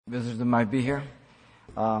visitors that might be here.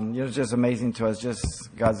 It's just amazing to us, just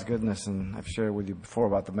God's goodness, and I've shared with you before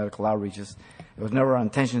about the medical outreaches. It was never our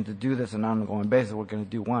intention to do this on an ongoing basis. We're going to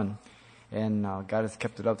do one, and God has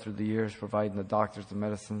kept it up through the years, providing the doctors, the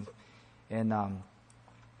medicines, and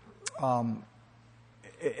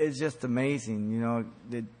it's just amazing.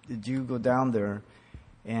 Did you go down there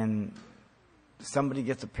and somebody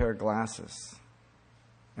gets a pair of glasses,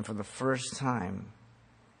 and for the first time,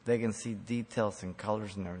 they can see details and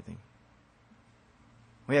colors and everything.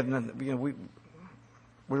 We have nothing.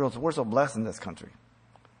 We're so blessed in this country.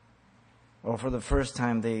 Or for the first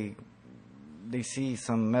time, they see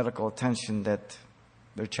some medical attention that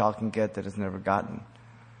their child can get that has never gotten.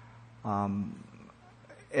 And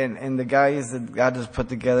the guys that God has put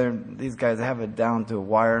together, these guys have it down to a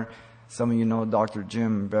wire. Some of you know Dr.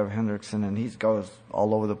 Jim Bev Hendrickson, and he goes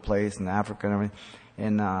all over the place in Africa and everything.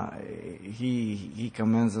 And he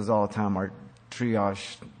commends us all the time. Our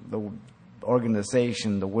triage, the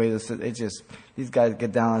organization, the way this, it's just, these guys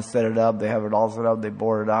get down and set it up. They have it all set up. They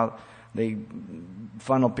bore it out. They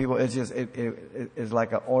funnel people. It's just, it's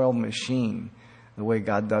like an oil machine, the way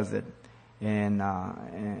God does it. And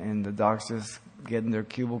the docs just get in their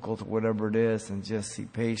cubicles or whatever it is and just see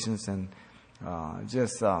patients and Dr.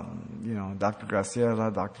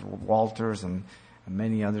 Graciela, Dr. Walters, and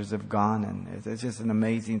many others have gone, and it's just an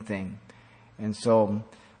amazing thing. And so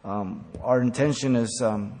our intention is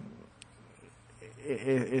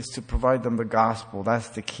to provide them the gospel. That's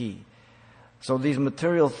the key. So these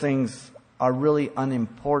material things are really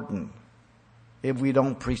unimportant if we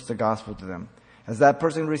don't preach the gospel to them. As that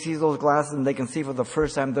person receives those glasses and they can see for the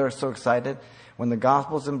first time, they're so excited. When the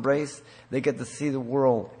gospel is embraced, they get to see the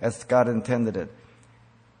world as God intended it.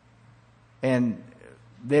 And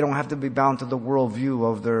they don't have to be bound to the worldview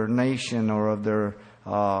of their nation or of their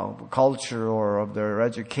culture or of their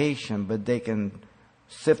education, but they can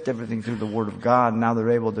sift everything through the Word of God. Now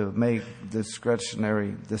they're able to make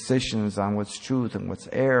discretionary decisions on what's truth and what's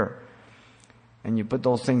error. And you put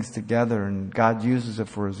those things together, and God uses it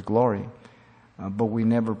for His glory. But we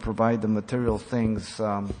never provide the material things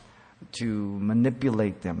to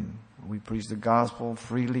manipulate them. We preach the gospel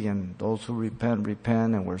freely, and those who repent,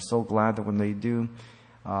 and we're so glad that when they do.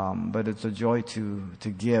 But it's a joy to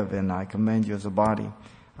give, and I commend you as a body.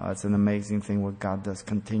 It's an amazing thing what God does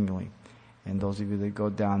continually. And those of you that go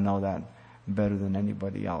down know that better than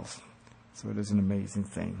anybody else. So it is an amazing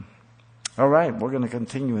thing. All right, we're going to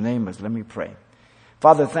continue in Amos. Let me pray.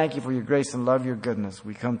 Father, thank you for your grace and love, your goodness.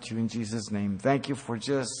 We come to you in Jesus' name. Thank you for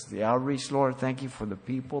just the outreach, Lord. Thank you for the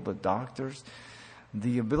people, the doctors,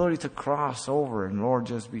 the ability to cross over and, Lord,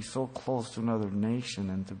 just be so close to another nation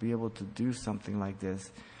and to be able to do something like this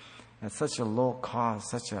at such a low cost,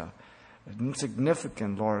 such a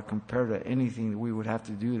insignificant, Lord, compared to anything that we would have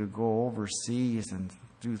to do to go overseas and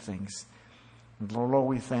do things. And Lord,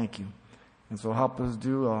 we thank you. And so help us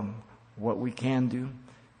do what we can do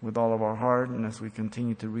with all of our heart, and as we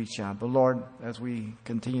continue to reach out. But Lord, as we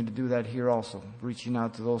continue to do that here also, reaching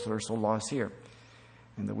out to those that are so lost here,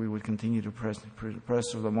 and that we would continue to press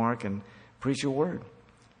through the mark and preach your word,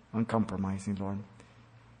 uncompromising, Lord.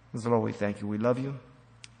 So Lord, we thank you. We love you.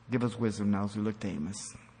 Give us wisdom now as we look to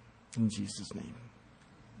Amos. In Jesus' name.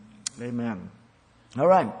 Amen. All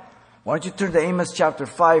right. Why don't you turn to Amos chapter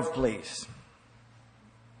 5, please.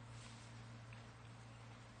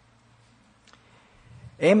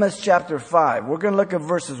 Amos chapter 5. We're going to look at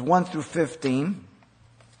verses 1 through 15.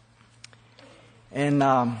 And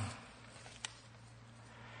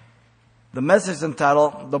the message is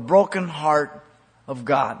entitled, The Broken Heart of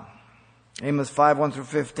God. Amos 5, 1 through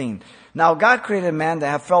 15. Now God created man to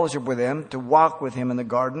have fellowship with him, to walk with him in the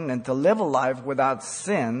garden, and to live a life without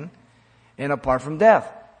sin and apart from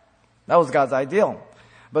death. That was God's ideal.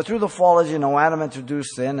 But through the fall, as you know, Adam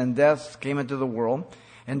introduced sin, and death came into the world,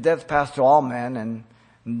 and death passed to all men, and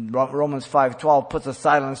Romans 5:12 puts a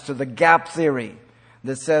silence to the gap theory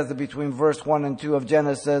that says that between verse 1 and 2 of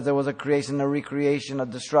Genesis there was a creation, a recreation, a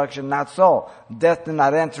destruction. Not so. Death did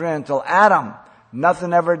not enter in until Adam.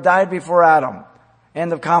 Nothing ever died before Adam.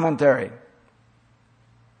 End of commentary.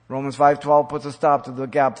 Romans 5:12 puts a stop to the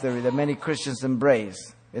gap theory that many Christians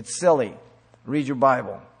embrace. It's silly. Read your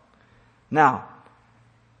Bible. Now,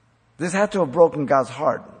 this had to have broken God's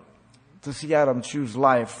heart to see Adam choose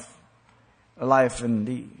life in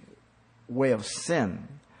the way of sin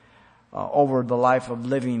over the life of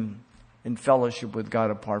living in fellowship with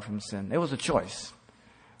God apart from sin. It was a choice.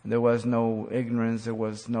 There was no ignorance. There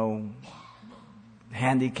was no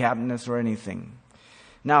handicapness or anything.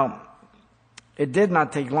 Now, it did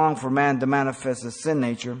not take long for man to manifest his sin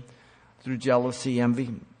nature through jealousy,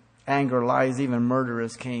 envy, anger, lies, even murder,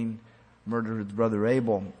 as Cain murdered his brother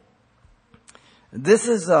Abel. This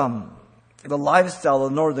is the lifestyle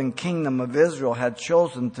the northern kingdom of Israel had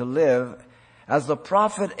chosen to live, as the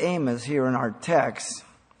prophet Amos here in our text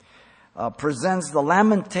presents the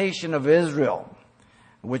lamentation of Israel,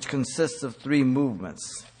 which consists of 3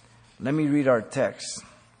 movements. Let me read our text.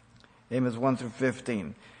 Amos 1 through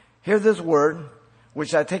 15. Hear this word,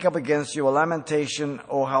 which I take up against you, a lamentation,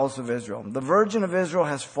 O house of Israel. The virgin of Israel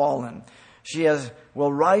has fallen. She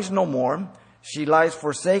will rise no more. She lies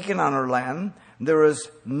forsaken on her land. There is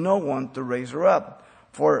no one to raise her up.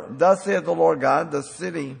 For thus saith the Lord God, the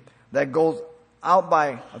city that goes out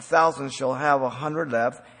by 1,000 shall have 100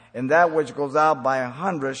 left, and that which goes out by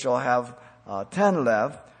 100 shall have 10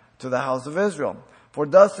 left to the house of Israel. For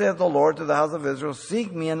thus saith the Lord to the house of Israel,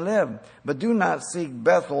 seek me and live, but do not seek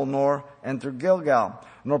Bethel, nor enter Gilgal,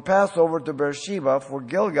 nor pass over to Beersheba, for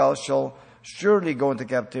Gilgal shall surely go into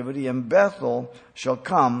captivity, and Bethel shall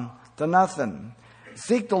come to nothing.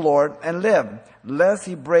 Seek the Lord and live, lest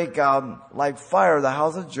he break out like fire the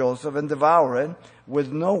house of Joseph and devour it,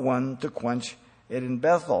 with no one to quench it in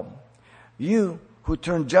Bethel. You who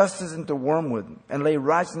turn justice into wormwood and lay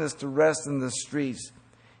righteousness to rest in the streets.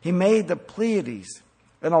 He made the Pleiades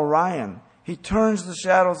and Orion. He turns the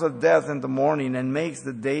shadows of death into morning and makes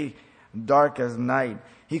the day dark as night.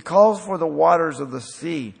 He calls for the waters of the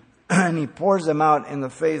sea and he pours them out in the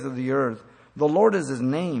face of the earth. The Lord is his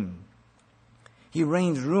name. He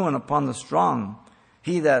rains ruin upon the strong.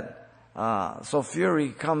 He that so fury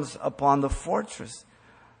comes upon the fortress.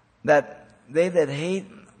 That they that hate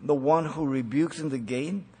the one who rebukes in the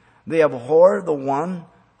gate, they abhor the one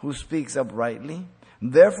who speaks uprightly.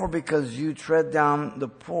 Therefore, because you tread down the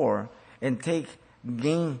poor and take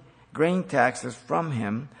grain taxes from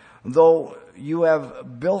him, though you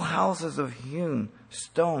have built houses of hewn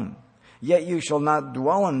stone, yet you shall not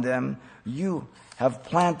dwell in them. You have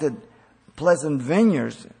planted pleasant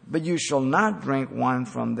vineyards, but you shall not drink wine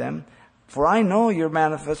from them. For I know your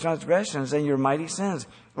manifest transgressions and your mighty sins,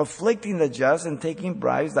 afflicting the just and taking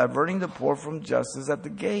bribes, diverting the poor from justice at the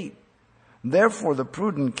gate. Therefore the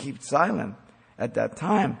prudent keep silent at that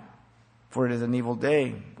time, for it is an evil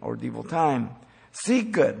day or evil time.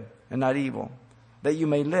 Seek good and not evil, that you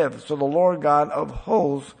may live. So the Lord God of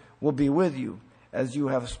hosts will be with you, as you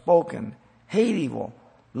have spoken. Hate evil,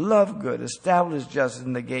 love good, establish justice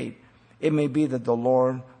in the gate. It may be that the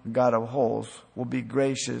Lord God of hosts will be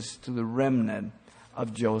gracious to the remnant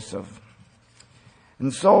of Joseph.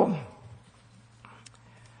 And so,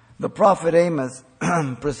 the prophet Amos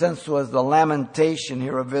presents to us the lamentation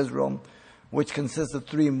here of Israel, which consists of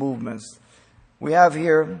 3 movements. We have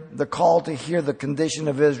here the call to hear the condition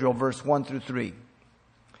of Israel, verse 1 through 3.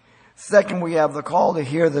 Second, we have the call to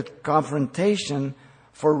hear the confrontation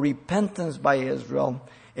for repentance by Israel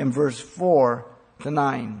in verse 4 to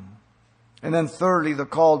 9. And then thirdly, the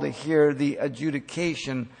call to hear the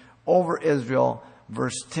adjudication over Israel,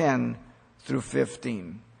 verse 10 through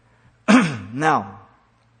 15. Now,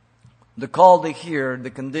 the call to hear the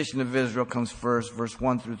condition of Israel comes first, verse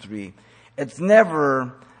 1 through 3. It's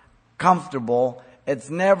never comfortable. It's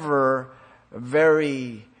never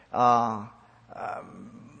very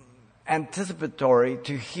anticipatory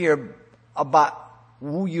to hear about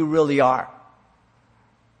who you really are.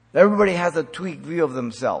 Everybody has a tweaked view of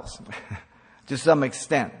themselves to some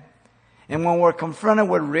extent. And when we're confronted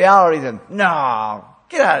with reality, then, no,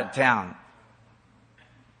 get out of town.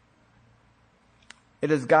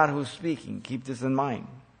 It is God who's speaking. Keep this in mind.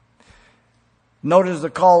 Notice the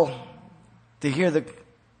call to hear the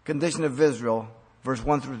condition of Israel, verse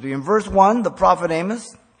 1 through 3. In verse 1, the prophet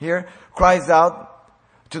Amos here cries out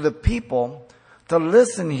to the people to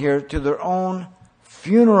listen here to their own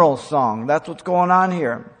funeral song. That's what's going on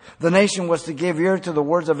here. The nation was to give ear to the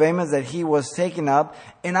words of Amos that he was taken up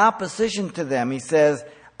in opposition to them. He says,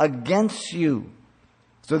 against you.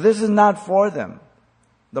 So this is not for them.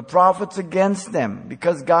 The prophet's against them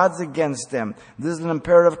because God's against them. This is an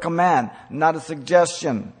imperative command, not a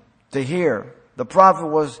suggestion to hear. The prophet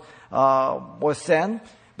was sent,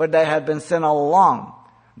 but they had been sent all along.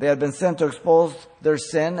 They had been sent to expose their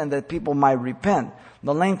sin and that people might repent.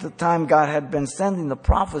 The length of time God had been sending the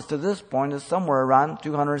prophets to this point is somewhere around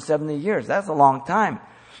 270 years. That's a long time.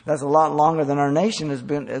 That's a lot longer than our nation has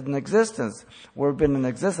been in existence. We've been in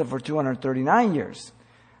existence for 239 years.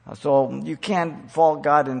 So you can't fault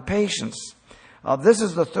God in patience. This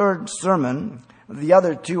is the third sermon. The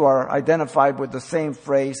other 2 are identified with the same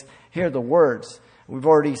phrase, hear the words. We've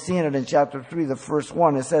already seen it in chapter 3, the first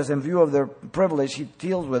one. It says, in view of their privilege, he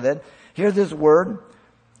deals with it. Hear this word,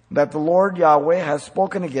 that the Lord Yahweh has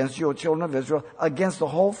spoken against you, O children of Israel, against the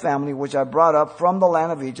whole family which I brought up from the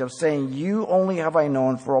land of Egypt, saying, you only have I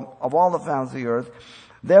known of all the families of the earth.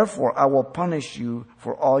 Therefore, I will punish you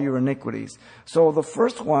for all your iniquities. So the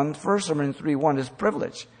first sermon 3:1 is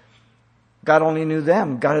privilege. God only knew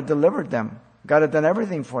them. God had delivered them. God had done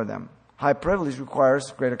everything for them. High privilege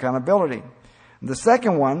requires great accountability. The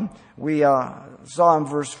second one we saw in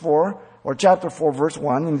verse 4, or chapter 4, verse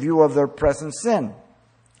 1, in view of their present sin.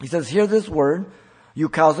 He says, hear this word, you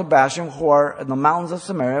cows of Bashan, who are in the mountains of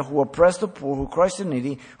Samaria, who oppress the poor, who crush the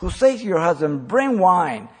needy, who say to your husband, bring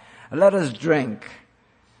wine, and let us drink.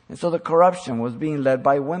 And so the corruption was being led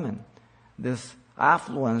by women. This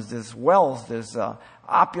affluence, this wealth, this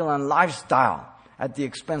opulent lifestyle at the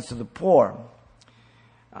expense of the poor.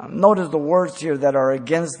 Notice the words here that are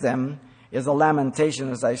against them is a lamentation,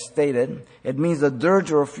 as I stated. It means a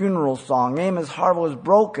dirge or a funeral song. Amos' heart was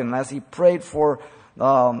broken as he prayed for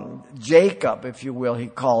Jacob, if you will, he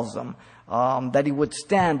calls him, that he would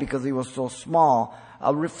stand because he was so small.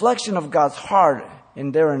 A reflection of God's heart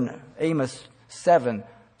in Amos 7,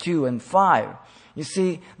 2 and 5. You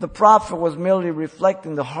see, the prophet was merely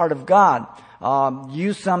reflecting the heart of God.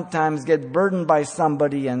 You sometimes get burdened by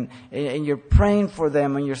somebody and you're praying for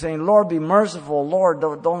them and you're saying, Lord, be merciful. Lord,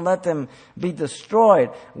 don't let them be destroyed.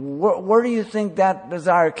 Where do you think that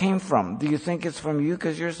desire came from? Do you think it's from you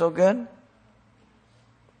because you're so good?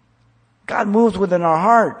 God moves within our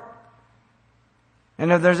heart.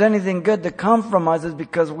 And if there's anything good to come from us, it's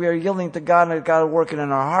because we are yielding to God and God is working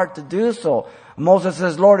in our heart to do so. Moses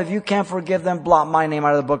says, Lord, if you can't forgive them, blot my name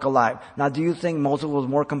out of the book of life. Now, do you think Moses was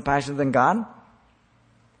more compassionate than God?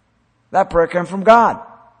 That prayer came from God.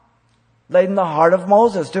 Laid in the heart of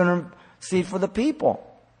Moses to intercede for the people.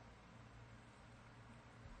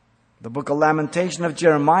 The book of Lamentation of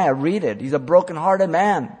Jeremiah, read it. He's a broken-hearted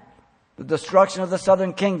man. The destruction of the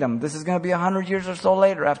southern kingdom. This is going to be 100 years or so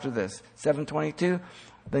later after this. 722.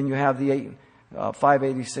 Then you have the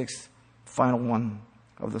 586 final one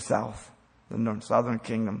of the south. The southern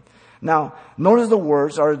kingdom. Now, notice the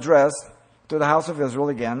words are addressed to the house of Israel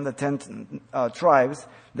again, the 10 tribes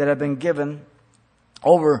that have been given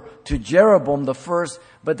over to Jeroboam the first,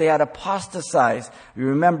 but they had apostatized. You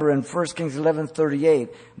remember in 1 Kings 11:38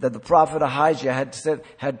 that the prophet Ahijah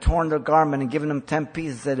had torn their garment and given them 10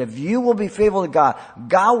 pieces. Said, if you will be faithful to God,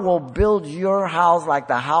 God will build your house like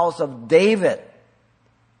the house of David.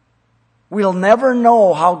 We'll never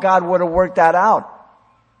know how God would have worked that out.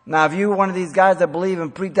 Now, if you're one of these guys that believe in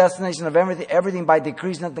predestination of everything by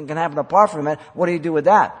decrees, nothing can happen apart from it, what do you do with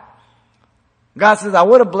that? God says, I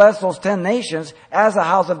would have blessed those 10 nations as the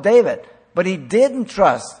house of David. But he didn't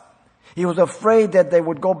trust. He was afraid that they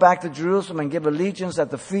would go back to Jerusalem and give allegiance at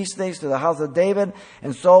the feast days to the house of David.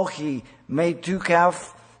 And so he made 2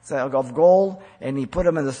 calves of gold and he put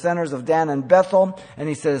them in the centers of Dan and Bethel. And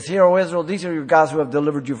he says, Hear, O Israel, these are your gods who have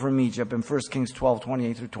delivered you from Egypt in 1 Kings 12,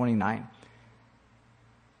 28 through 29.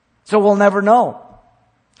 So we'll never know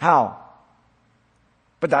how.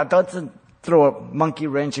 But that doesn't throw a monkey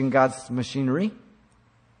wrench in God's machinery.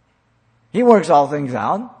 He works all things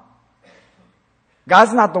out.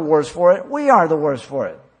 God's not the worst for it. We are the worst for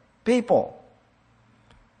it. People.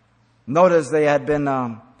 Notice they had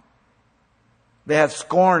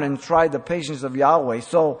scorned and tried the patience of Yahweh.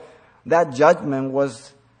 So that judgment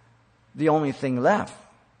was the only thing left.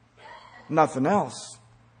 Nothing else.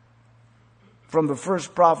 From the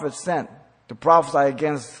first prophet sent to prophesy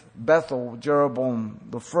against Bethel, Jeroboam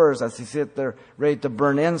the first, as he sit there ready to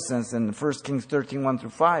burn incense in 1 Kings 13, 1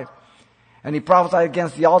 through 5. And he prophesied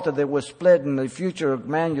against the altar that was split, and the future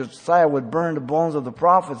man Josiah would burn the bones of the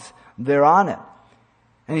prophets there on it.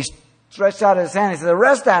 And he stretched out his hand. He said,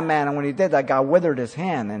 arrest that man. And when he did that, God withered his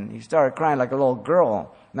hand, and he started crying like a little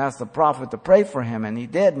girl. And asked the prophet to pray for him, and he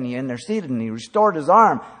did, and he interceded, and he restored his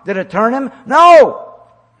arm. Did it turn him? No!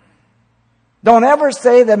 Don't ever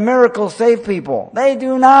say that miracles save people. They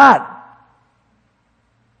do not.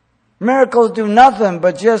 Miracles do nothing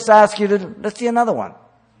but just ask you to, let's see another one.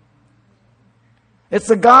 It's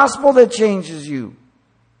the gospel that changes you.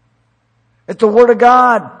 It's the Word of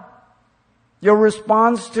God. Your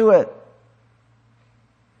response to it.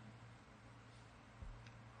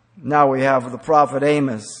 Now we have the prophet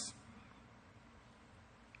Amos.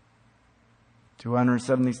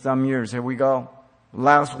 270 some years. Here we go.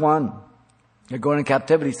 Last one. They're going in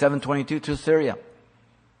captivity, 722 to Assyria.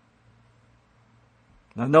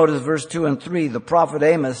 Now notice verse 2 and 3. The prophet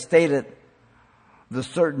Amos stated the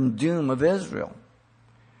certain doom of Israel.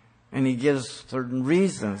 And he gives certain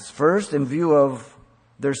reasons. First, in view of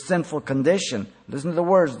their sinful condition. Listen to the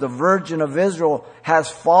words. The virgin of Israel has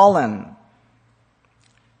fallen.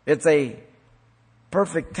 It's a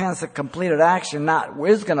perfect tense, a completed action, not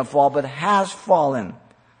is going to fall, but has fallen.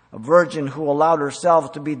 A virgin who allowed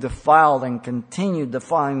herself to be defiled and continued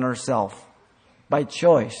defiling herself by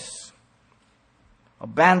choice,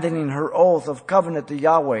 abandoning her oath of covenant to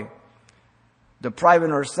Yahweh, depriving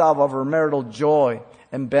herself of her marital joy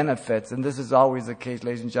and benefits. And this is always the case,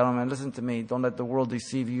 ladies and gentlemen. Listen to me. Don't let the world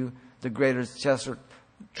deceive you. The greatest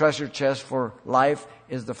treasure chest for life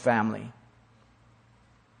is the family.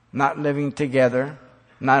 Not living together,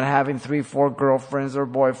 not having 3-4 girlfriends or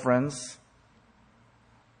boyfriends,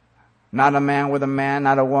 not a man with a man,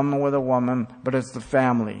 not a woman with a woman, but it's the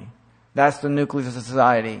family. That's the nucleus of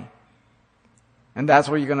society. And that's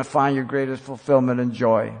where you're going to find your greatest fulfillment and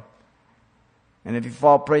joy. And if you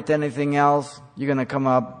fall prey to anything else, you're going to come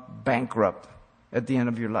up bankrupt at the end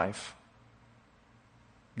of your life.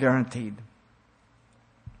 Guaranteed.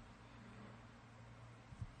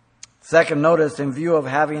 Second, notice, in view of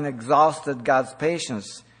having exhausted God's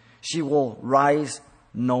patience, she will rise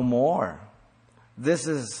no more. This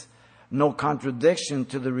is no contradiction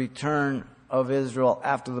to the return of Israel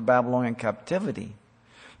after the Babylonian captivity.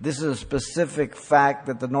 This is a specific fact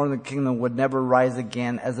that the northern kingdom would never rise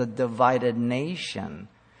again as a divided nation.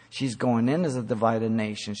 She's going in as a divided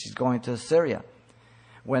nation. She's going to Assyria.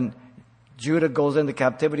 When Judah goes into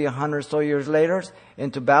captivity 100 or so years later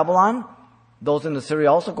into Babylon, those in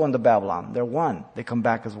Assyria also go into Babylon. They're one. They come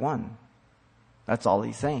back as one. That's all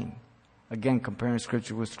he's saying. Again, comparing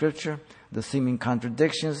Scripture with Scripture, the seeming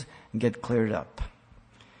contradictions get cleared up.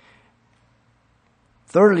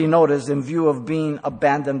 Thirdly, notice, in view of being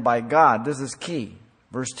abandoned by God. This is key.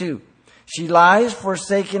 Verse 2. She lies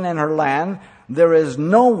forsaken in her land. There is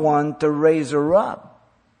no one to raise her up.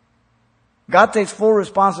 God takes full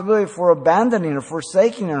responsibility for abandoning her,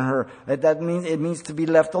 forsaking her. That means it means to be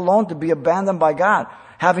left alone, to be abandoned by God,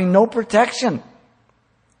 having no protection.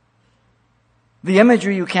 The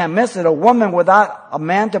imagery, you can't miss it. A woman without a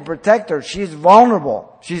man to protect her. She's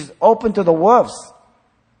vulnerable. She's open to the wolves.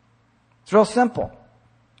 It's real simple.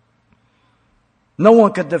 No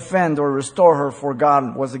one could defend or restore her, for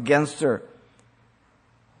God was against her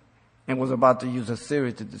and was about to use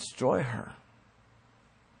Assyria to destroy her.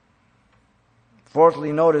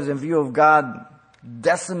 Fourthly, notice, in view of God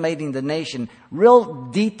decimating the nation, real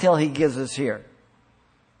detail he gives us here.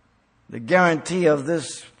 The guarantee of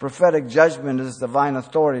this prophetic judgment is divine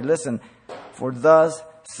authority. Listen, for thus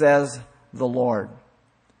says the Lord.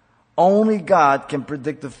 Only God can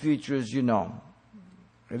predict the future, as you know.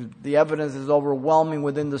 The evidence is overwhelming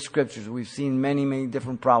within the Scriptures. We've seen many, many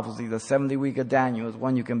different prophecies. The 70th week of Daniel is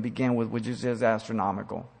one you can begin with, which is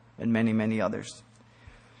astronomical, and many, many others.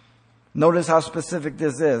 Notice how specific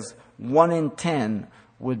this is. 1 in 10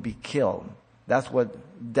 would be killed. That's what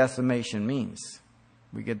decimation means.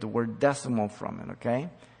 We get the word decimal from it, okay?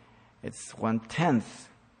 It's 1/10.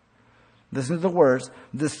 Listen to the words.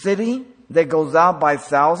 The city that goes out by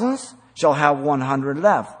thousands shall have 100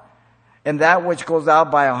 left. And that which goes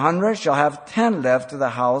out by 100 shall have 10 left to the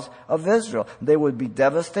house of Israel. They would be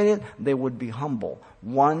devastated. They would be humble.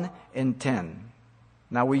 1 in 10.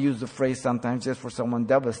 Now we use the phrase sometimes just for someone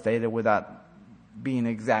devastated without being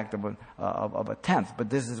exact of a tenth.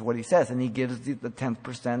 But this is what he says. And he gives the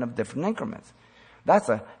 10% of different increments. That's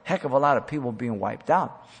a heck of a lot of people being wiped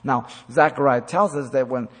out. Now, Zechariah tells us that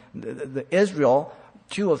when the Israel,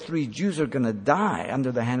 2 of 3 Jews are going to die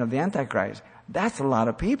under the hand of the Antichrist. That's a lot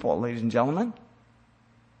of people, ladies and gentlemen.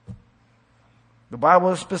 The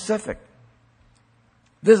Bible is specific.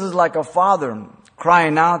 This is like a father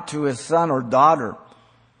crying out to his son or daughter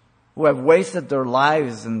who have wasted their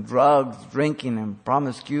lives in drugs, drinking, and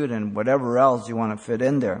promiscuity, and whatever else you want to fit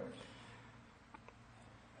in there.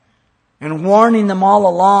 And warning them all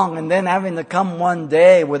along, and then having to come one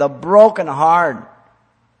day with a broken heart,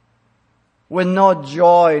 with no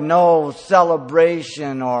joy, no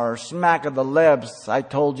celebration or smack of the lips, I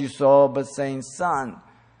told you so, but saying, son,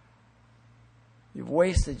 you've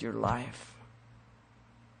wasted your life.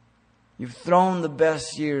 You've thrown the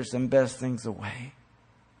best years and best things away.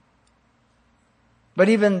 But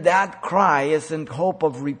even that cry is in hope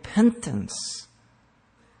of repentance.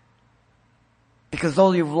 Because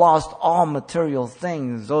though you've lost all material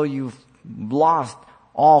things, though you've lost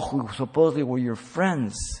all who supposedly were your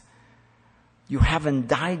friends, you haven't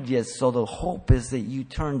died yet, so the hope is that you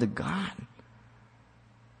turn to God.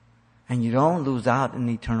 And you don't lose out in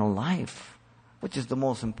eternal life, which is the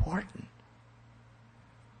most important.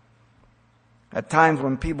 At times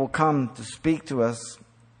when people come to speak to us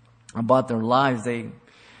about their lives, they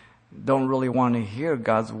don't really want to hear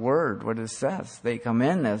God's word, what it says. They come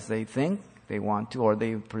in as they think they want to, or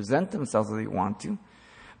they present themselves as they want to,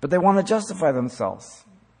 but they want to justify themselves.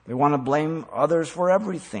 They want to blame others for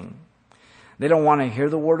everything. They don't want to hear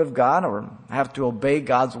the Word of God or have to obey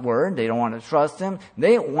God's Word. They don't want to trust Him.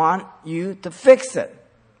 They want you to fix it.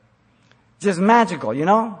 Just magical, you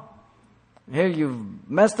know? Here you've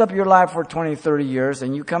messed up your life for 20, 30 years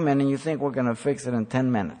and you come in and you think we're going to fix it in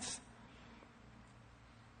 10 minutes.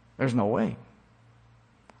 There's no way.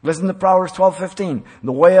 Listen to Proverbs 12:15.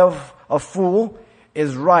 The way of a fool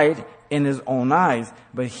is right in his own eyes,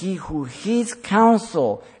 but he who heeds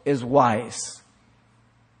counsel is wise.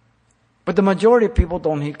 But the majority of people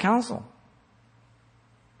don't heed counsel.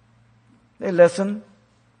 They listen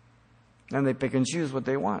and they pick and choose what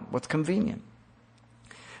they want, what's convenient.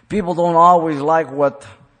 People don't always like what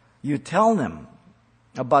you tell them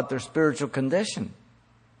about their spiritual condition.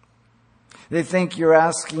 They think you're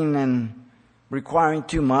asking and requiring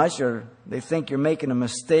too much, or they think you're making a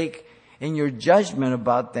mistake in your judgment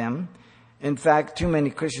about them. In fact, too many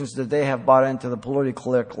Christians today have bought into the politically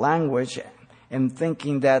correct language and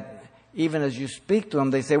thinking that even as you speak to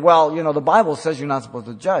them, they say, well, you know, the Bible says you're not supposed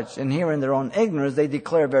to judge. And here in their own ignorance, they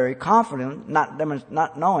declare very confident,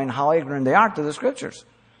 not knowing how ignorant they are to the Scriptures.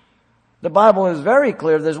 The Bible is very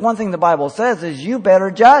clear. There's one thing the Bible says is you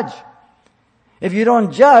better judge. If you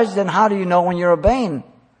don't judge, then how do you know when you're obeying?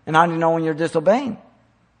 And how do you know when you're disobeying?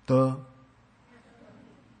 Duh.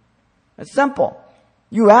 It's simple.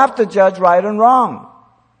 You have to judge right and wrong,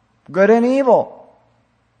 good and evil.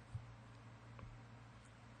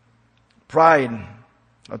 Pride,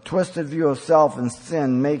 a twisted view of self and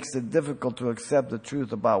sin, makes it difficult to accept the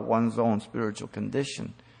truth about one's own spiritual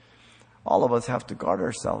condition. All of us have to guard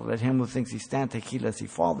ourselves. Let him who thinks he stands take heed lest he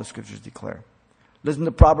fall, the Scriptures declare. Listen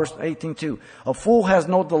to Proverbs 18:2. A fool has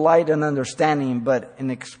no delight in understanding, but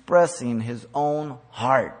in expressing his own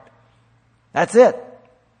heart. That's it.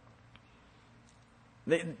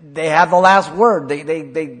 They have the last word. They've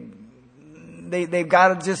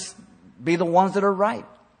got to just be the ones that are right.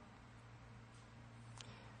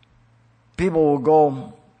 People will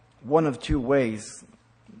go one of two ways.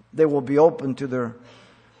 They will be open to their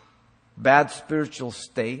bad spiritual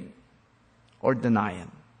state or deny it.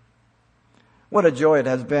 What a joy it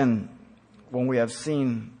has been when we have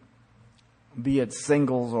seen, be it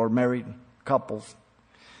singles or married couples,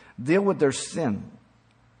 deal with their sin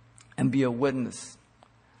and be a witness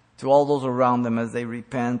to all those around them as they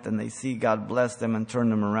repent and they see God bless them and turn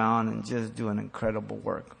them around and just do an incredible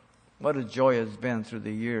work. What a joy it's been through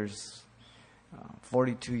the years,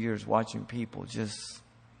 42 years watching people just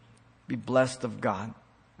be blessed of God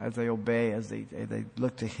as they obey, as they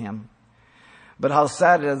look to Him. But how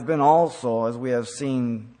sad it has been also, as we have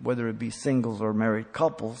seen, whether it be singles or married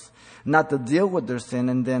couples, not to deal with their sin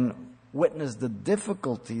and then witness the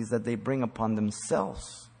difficulties that they bring upon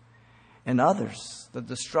themselves and others, the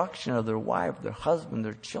destruction of their wife, their husband,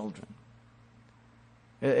 their children.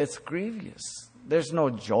 It's grievous. There's no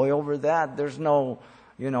joy over that. There's no,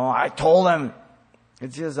 I told them.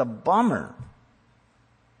 It's just a bummer.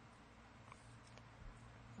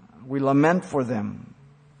 We lament for them.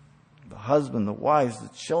 The husband, the wives, the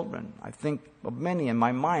children. I think of many in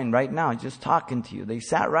my mind right now, just talking to you. They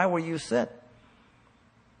sat right where you sit.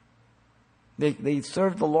 They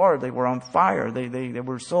served the Lord. They were on fire. They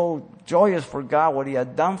were so joyous for God, what He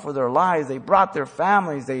had done for their lives. They brought their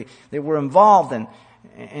families. They were involved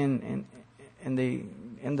and they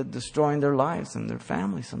ended up destroying their lives and their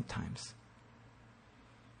families sometimes.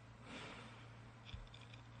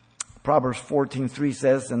 Proverbs 14:3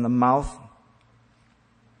 says, in the mouth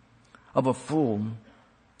of a fool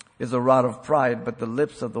is a rod of pride, but the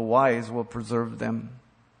lips of the wise will preserve them.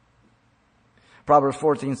 Proverbs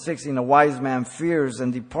 14:16, a wise man fears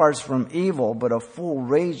and departs from evil, but a fool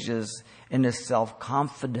rages and is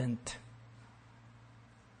self-confident.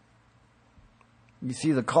 You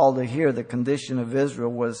see, the call to hear the condition of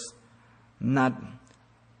Israel was not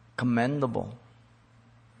commendable.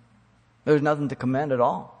 There's nothing to commend at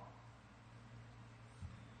all.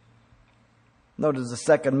 Notice the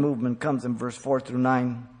second movement comes in verse 4 through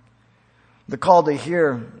 9. The call to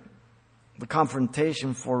hear the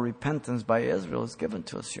confrontation for repentance by Israel is given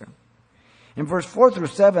to us here. In verse 4 through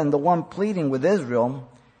 7, the one pleading with Israel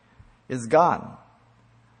is God.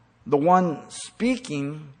 The one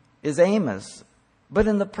speaking is Amos, but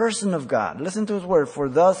in the person of God. Listen to His word. For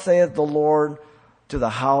thus saith the Lord to the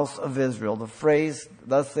house of Israel. The phrase,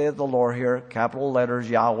 thus saith the Lord here, capital letters,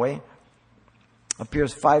 Yahweh,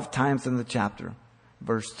 appears 5 times in the chapter.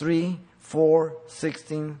 Verse 3, 4,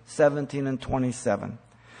 16, 17, and 27.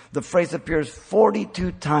 The phrase appears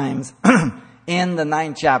 42 times in the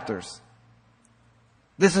 9 chapters.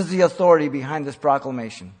 This is the authority behind this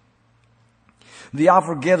proclamation. The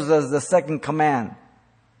author gives us the second command.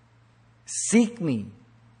 Seek me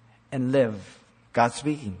and live. God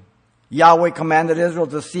speaking. Yahweh commanded Israel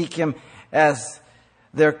to seek Him as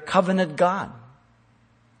their covenant God.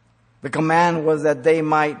 The command was that they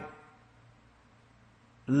might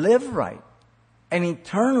live right and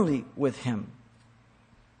eternally with Him.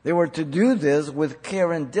 They were to do this with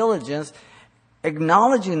care and diligence,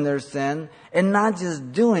 acknowledging their sin and not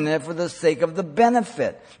just doing it for the sake of the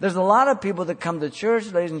benefit. There's a lot of people that come to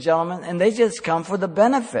church, ladies and gentlemen, and they just come for the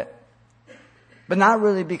benefit. But not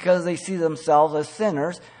really because they see themselves as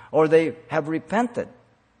sinners or they have repented.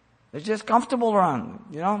 They're just comfortable around,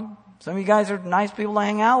 you know. Some of you guys are nice people to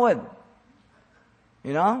hang out with,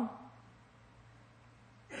 you know.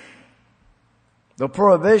 The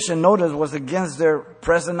prohibition, notice, was against their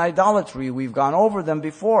present idolatry. We've gone over them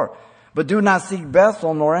before. But do not seek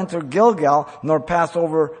Bethel, nor enter Gilgal, nor pass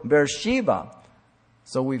over Beersheba.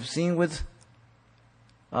 So we've seen with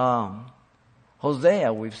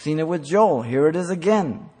Hosea. We've seen it with Joel. Here it is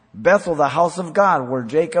again. Bethel, the house of God, where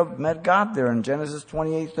Jacob met God there in Genesis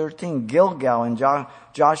 28:13. Gilgal in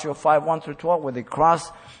Joshua 5:1-12, where they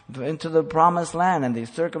crossed into the promised land and they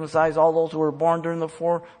circumcised all those who were born during the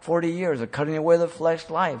 40 years, of cutting away the flesh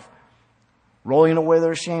life, rolling away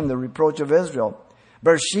their shame, the reproach of Israel.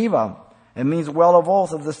 Beersheba, it means well of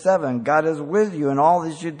oath of the seven. God is with you in all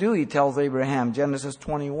that you do, He tells Abraham, Genesis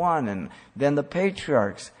 21, and then the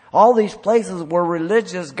patriarchs. All these places were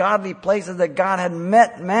religious, godly places that God had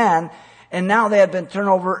met man, and now they had been turned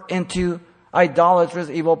over into idolatrous,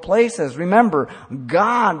 evil places. Remember,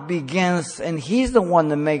 God begins, and He's the one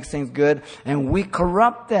that makes things good, and we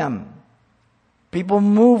corrupt them. People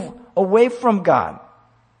move away from God.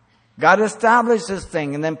 God established this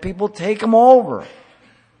thing, and then people take Him over.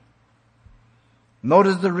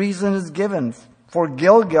 Notice the reason is given. For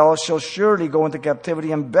Gilgal shall surely go into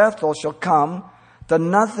captivity, and Bethel shall come to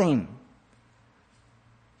nothing.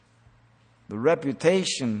 The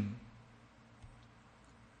reputation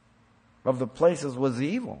of the places was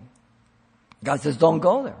evil. God says, don't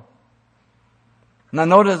go there. Now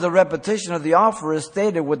notice the repetition of the offer is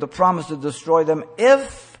stated with the promise to destroy them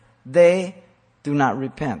if they do not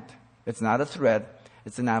repent. It's not a threat.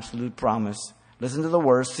 It's an absolute promise. Listen to the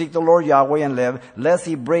words. Seek the Lord Yahweh and live, lest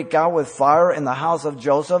He break out with fire in the house of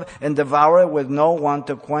Joseph and devour it with no one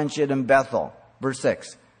to quench it in Bethel. Verse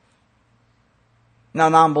 6. Now,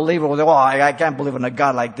 non-believer will say, well, I can't believe in a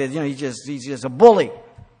God like this. You know, he's just a bully.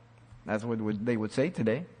 That's what they would say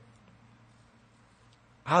today.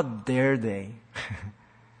 How dare they?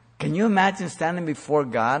 Can you imagine standing before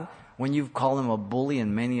God when you've called Him a bully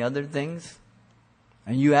and many other things?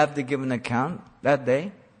 And you have to give an account that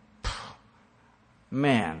day?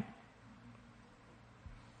 Man.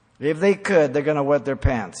 If they could, they're going to wet their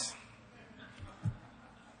pants.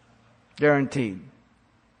 Guaranteed.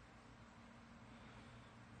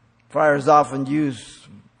 Fire is often used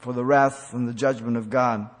for the wrath and the judgment of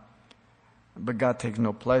God. But God takes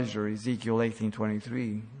no pleasure. Ezekiel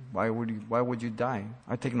 18:23. Why would you die?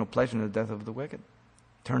 I take no pleasure in the death of the wicked.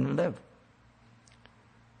 Turn and live.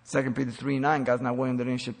 2 Peter 3:9. God's not willing that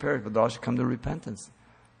any should perish, but all should come to repentance.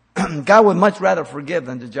 God would much rather forgive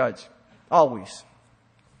than to judge. Always.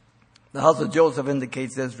 The house of Joseph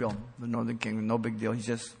indicates Israel, the northern kingdom. No big deal. He's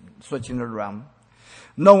just switching it around.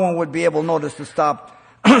 No one would be able, notice, to stop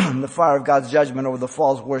the fire of God's judgment over the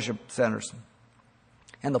false worship centers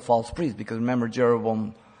and the false priests. Because remember,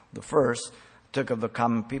 Jeroboam the first took of the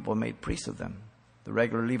common people and made priests of them. The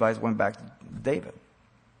regular Levites went back to David.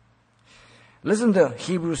 Listen to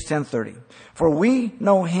Hebrews 10:30. For we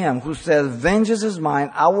know Him who says, vengeance is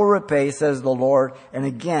mine, I will repay, says the Lord. And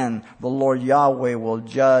again, the Lord Yahweh will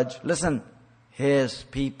judge, listen, His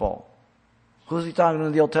people. Who's He talking to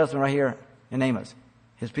in the Old Testament right here in Amos?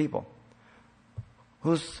 His people.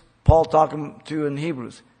 Who's Paul talking to in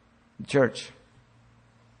Hebrews? The church.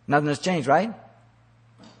 Nothing has changed, right?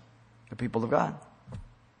 The people of God.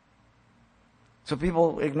 So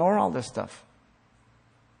people ignore all this stuff.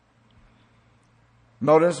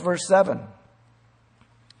 Notice verse 7.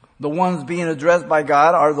 The ones being addressed by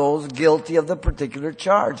God are those guilty of the particular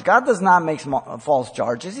charge. God does not make false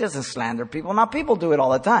charges. He doesn't slander people. Now, people do it all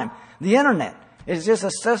the time. The internet is just a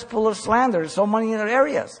cesspool of slander in so many other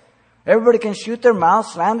areas. Everybody can shoot their mouth,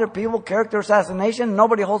 slander people, character assassination.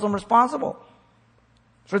 Nobody holds them responsible.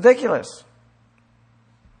 It's ridiculous.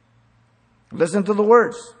 Listen to the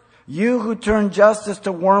words. You who turn justice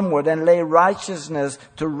to wormwood and lay righteousness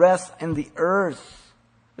to rest in the earth.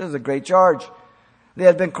 This is a great charge. They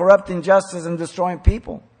had been corrupting justice and destroying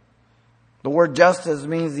people. The word justice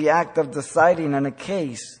means the act of deciding on a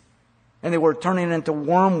case. And they were turning it into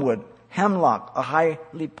wormwood, hemlock, a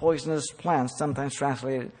highly poisonous plant, sometimes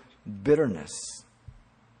translated bitterness.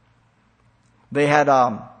 They had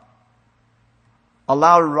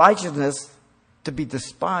allowed righteousness to be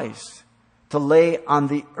despised, to lay on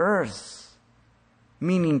the earth,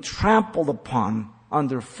 meaning trampled upon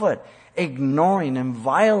underfoot, ignoring and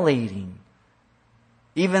violating.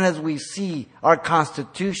 Even as we see our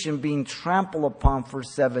Constitution being trampled upon for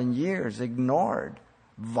 7 years, ignored,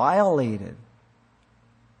 violated.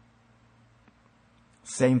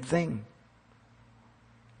 Same thing.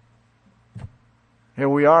 Here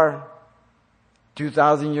we are,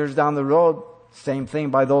 2,000 years down the road, same thing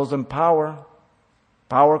by those in power.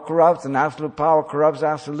 Power corrupts, and absolute power corrupts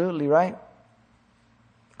absolutely, right?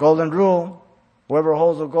 Golden rule, whoever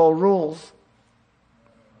holds the gold rules.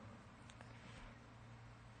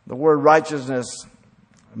 The word righteousness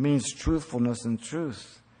means truthfulness and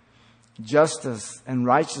truth. Justice and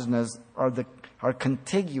righteousness are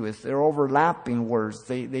contiguous. They're overlapping words.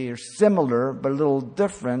 They are similar but a little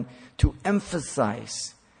different to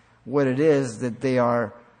emphasize what it is that they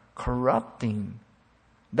are corrupting.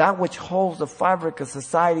 That which holds the fabric of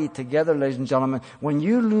society together, ladies and gentlemen, when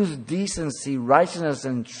you lose decency, righteousness,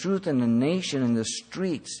 and truth in the nation, in the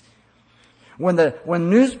streets, when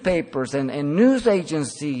newspapers and news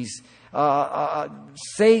agencies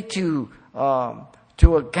say to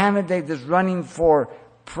a candidate that's running for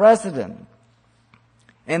president,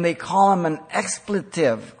 and they call him an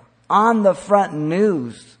expletive on the front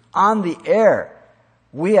news, on the air,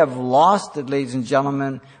 we have lost it, ladies and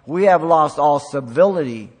gentlemen. We have lost all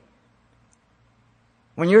civility.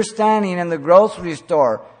 When you're standing in the grocery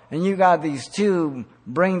store and you got these two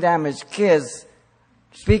brain damaged kids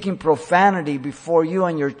speaking profanity before you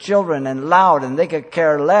and your children and loud, and they could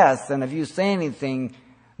care less, and if you say anything,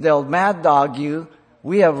 they'll mad dog you.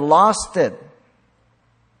 We have lost it.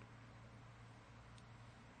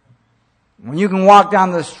 When you can walk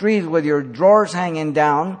down the street with your drawers hanging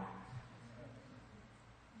down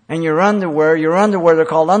and your underwear, they're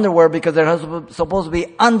called underwear because they're supposed to be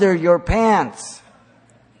under your pants.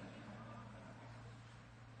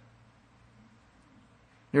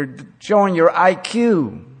 You're showing your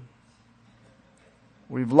IQ.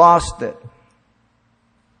 We've lost it.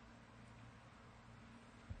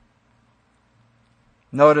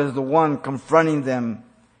 Notice the one confronting them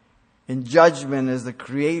in judgment is the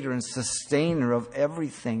creator and sustainer of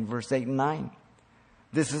everything. Verse 8 and 9.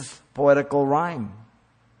 This is poetical rhyme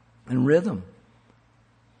and rhythm.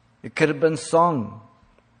 It could have been sung.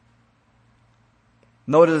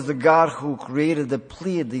 Notice the God who created the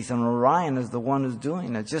Pleiades and Orion is the one who's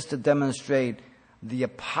doing it, just to demonstrate the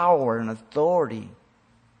power and authority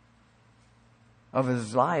of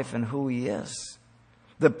his life and who he is.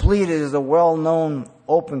 The Pleiades is a well-known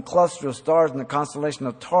open cluster of stars in the constellation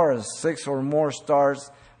of Taurus, 6 or more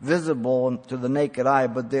stars visible to the naked eye,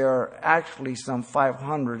 but there are actually some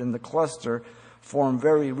 500 in the cluster, formed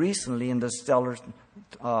very recently in the stellar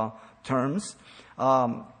terms,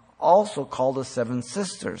 also called the Seven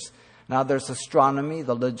Sisters. Now there's astronomy,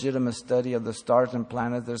 the legitimate study of the stars and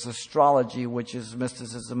planets. There's astrology, which is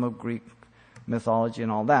mysticism of Greek mythology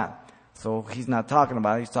and all that. So he's not talking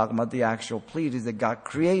about it. He's talking about the actual Pleiades that got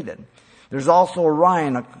created. There's also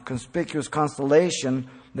Orion, a conspicuous constellation.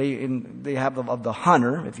 They have of the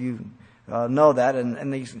hunter, if you know that,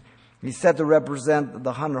 and he's said to represent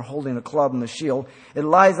the hunter holding a club and the shield. It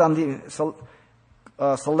lies on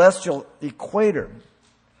the celestial equator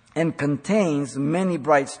and contains many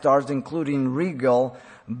bright stars, including Rigel,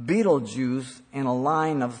 Betelgeuse, and a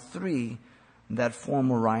line of 3 that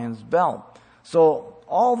form Orion's belt. So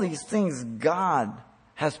all these things God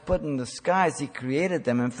has put in the skies, He created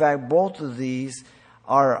them. In fact, both of these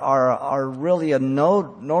are really a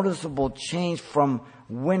noticeable change from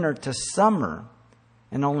winter to summer,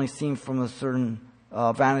 and only seen from a certain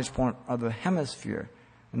vantage point of the hemisphere,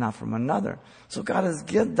 and not from another. So God has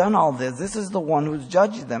done all this. This is the one who's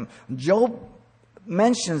judging them. Job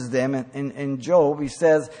mentions them in Job. He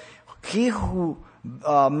says, He who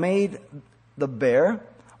made the bear,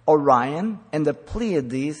 Orion, and the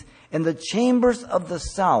Pleiades, and the chambers of the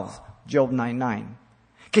south, Job 9:9.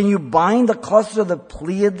 Can you bind the cluster of the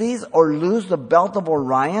Pleiades or lose the belt of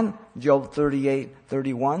Orion, Job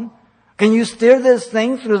 38:31? Can you steer this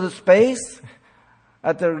thing through the space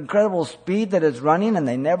at the incredible speed that it's running, and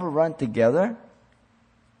they never run together?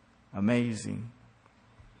 Amazing.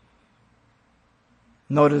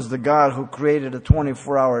 Notice the God who created a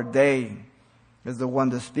 24-hour day is the one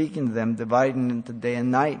that's speaking to them, dividing into day and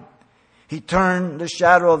night. He turned the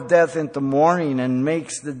shadow of death into morning and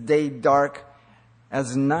makes the day dark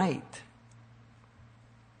as night.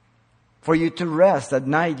 For you to rest at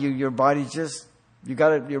night, your body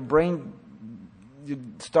your brain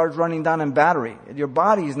starts running down in battery. Your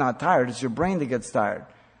body is not tired, it's your brain that gets tired.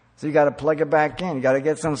 So you got to plug it back in. You got to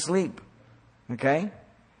get some sleep. Okay?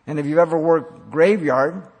 And if you've ever worked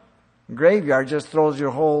graveyard just throws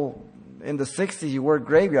your whole, in the 60s you work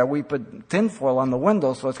graveyard, we put tinfoil on the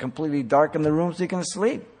window so it's completely dark in the room so you can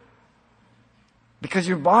sleep. Because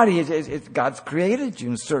your body, God's created you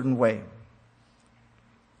in a certain way.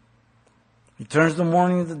 He turns the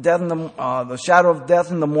morning into death, and the shadow of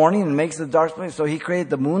death in the morning, and makes the dark place. So He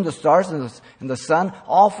created the moon, the stars, and the sun,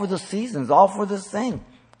 all for the seasons, all for this thing.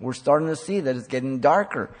 We're starting to see that it's getting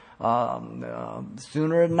darker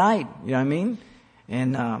sooner at night. You know what I mean?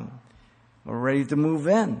 And we're ready to move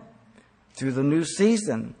in to the new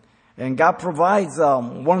season. And God provides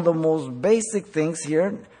one of the most basic things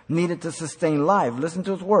here needed to sustain life. Listen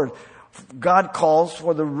to His word. God calls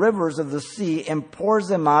for the rivers of the sea and pours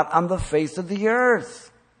them out on the face of the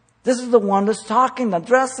earth. This is the one that's talking,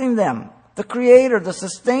 addressing them. The Creator, the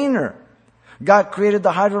Sustainer. God created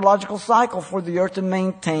the hydrological cycle for the earth to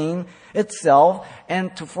maintain itself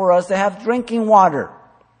and for us to have drinking water.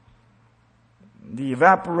 The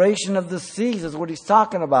evaporation of the seas is what He's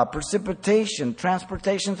talking about. Precipitation,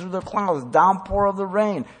 transportation through the clouds, downpour of the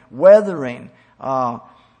rain, weathering,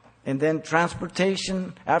 and then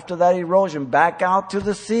transportation after that erosion back out to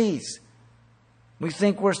the seas. We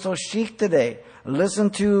think we're so chic today.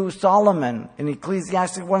 Listen to Solomon in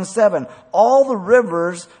Ecclesiastes 1:7. All the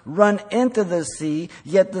rivers run into the sea,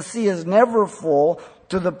 yet the sea is never full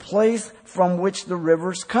to the place from which the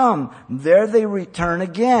rivers come. There they return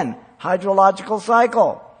again. Hydrological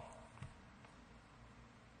cycle.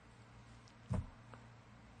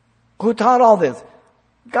 Who taught all this?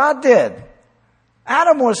 God did.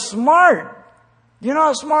 Adam was smart. You know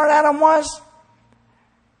how smart Adam was?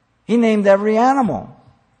 He named every animal.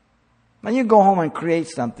 Now you go home and create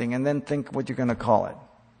something and then think what you're going to call it.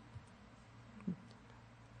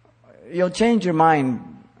 You'll change your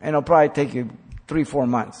mind and it'll probably take you 3-4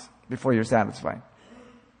 months before you're satisfied.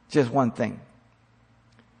 Just one thing.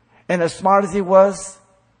 And as smart as he wasn't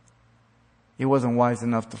wise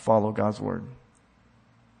enough to follow God's word.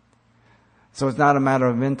 So it's not a matter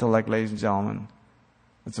of intellect, ladies and gentlemen.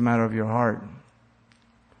 It's a matter of your heart.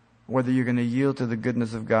 Whether you're going to yield to the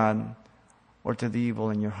goodness of God or to the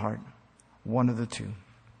evil in your heart. One of the two.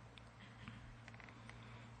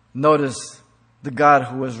 Notice the God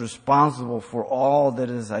who is responsible for all that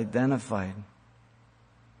is identified.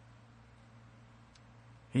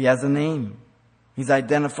 He has a name. He's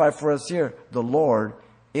identified for us here. The Lord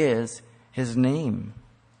is His name.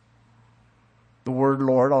 The word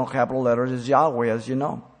Lord, all capital letters, is Yahweh, as you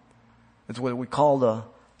know. It's what we call the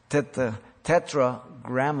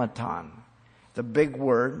tetragrammaton. It's a big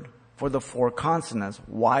word for the 4 consonants.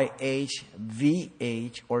 YH,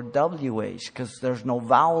 VH, or WH, because there's no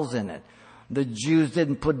vowels in it. The Jews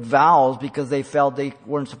didn't put vowels because they felt they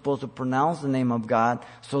weren't supposed to pronounce the name of God,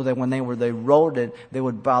 so that when they wrote it, they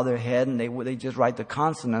would bow their head and they just write the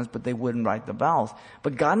consonants, but they wouldn't write the vowels.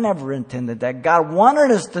 But God never intended that. God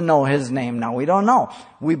wanted us to know His name. Now we don't know.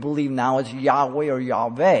 We believe now it's Yahweh or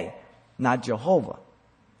Yahweh, not Jehovah.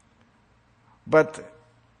 But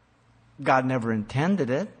God never intended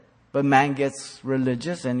it. But man gets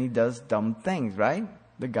religious and he does dumb things, right?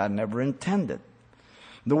 That God never intended.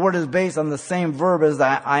 The word is based on the same verb as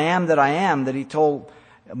I am that He told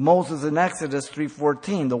Moses in Exodus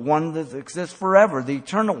 3:14. The one that exists forever, the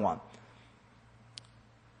eternal one.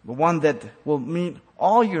 The one that will meet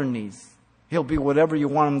all your needs. He'll be whatever you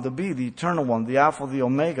want Him to be, the eternal one, the Alpha, the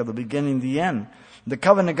Omega, the beginning, the end. The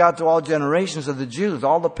covenant God to all generations of the Jews,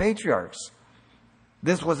 all the patriarchs.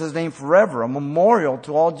 This was His name forever, a memorial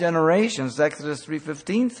to all generations, Exodus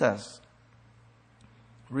 3:15 says.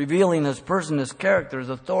 Revealing His person, His character, His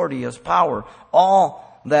authority, His power,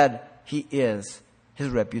 all that He is, His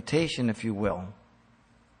reputation, if you will.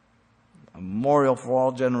 A memorial for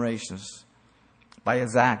all generations by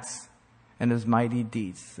His acts and His mighty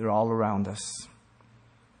deeds. They're all around us.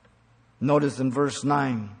 Notice in verse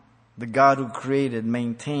 9, the God who created,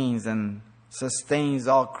 maintains, and sustains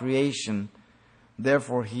all creation.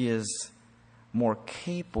 Therefore, He is more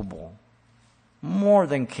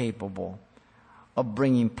than capable of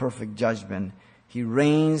bringing perfect judgment. He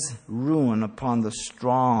rains ruin upon the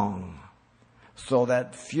strong, so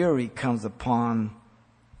that fury comes upon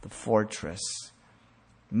the fortress.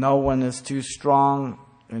 No one is too strong,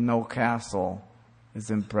 and no castle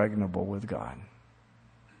is impregnable with God.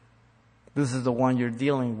 This is the one you're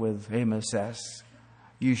dealing with, Amos says.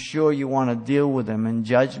 You sure you want to deal with Him in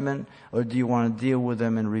judgment, or do you want to deal with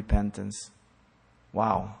Him in repentance?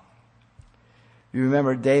 Wow. You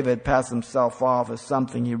remember David passed himself off as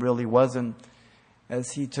something he really wasn't,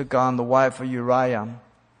 as he took on the wife of Uriah.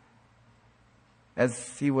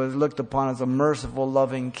 as he was looked upon as a merciful,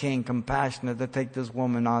 loving king, compassionate to take this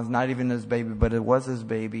woman on. It's not even his baby, but it was his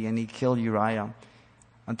baby, and he killed Uriah.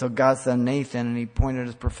 Until God sent Nathan, and he pointed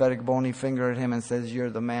his prophetic bony finger at him and says, "You're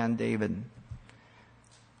the man, David."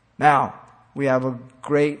 Now, we have a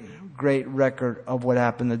great, great record of what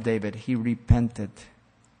happened to David. He repented.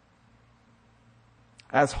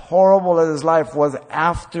 As horrible as his life was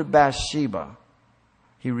after Bathsheba,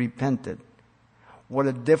 he repented. What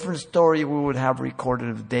a different story we would have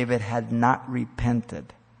recorded if David had not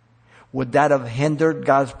repented. Would that have hindered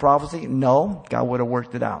God's prophecy? No, God would have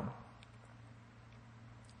worked it out.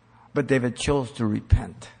 But David chose to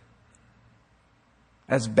repent.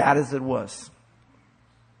 As bad as it was.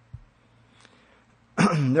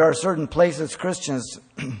 There are certain places Christians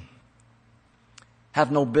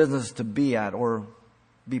have no business to be at or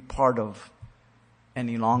be part of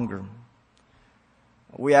any longer.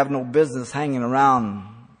 We have no business hanging around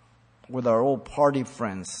with our old party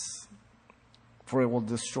friends, for it will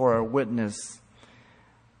destroy our witness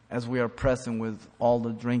as we are present with all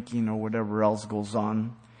the drinking or whatever else goes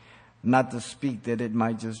on. Not to speak that it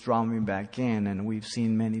might just draw me back in, and we've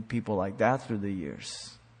seen many people like that through the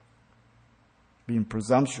years, being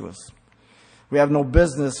presumptuous. We have no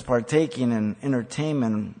business partaking in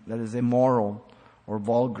entertainment that is immoral or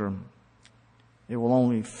vulgar. It will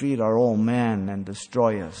only feed our old man and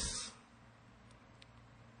destroy us.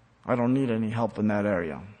 I don't need any help in that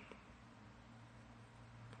area.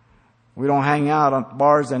 We don't hang out at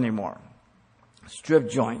bars anymore. Strip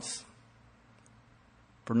joints.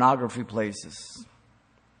 Pornography places.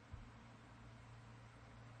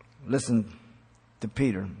 Listen to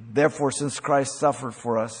Peter. Therefore, since Christ suffered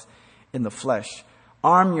for us in the flesh,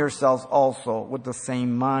 arm yourselves also with the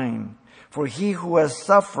same mind. For he who has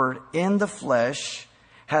suffered in the flesh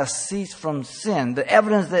has ceased from sin. The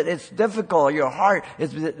evidence that it's difficult, your heart,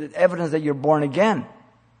 is the evidence that you're born again.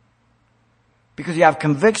 Because you have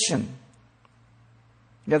conviction.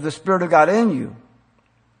 You have the Spirit of God in you.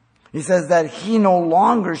 He says that he no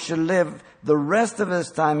longer should live the rest of his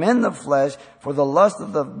time in the flesh for the lust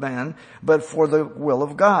of the man, but for the will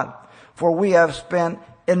of God. For we have spent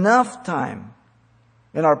enough time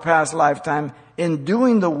in our past lifetime in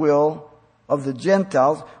doing the will of the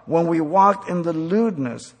Gentiles when we walked in the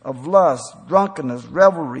lewdness of lust, drunkenness,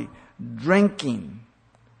 revelry, drinking,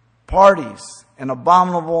 parties, and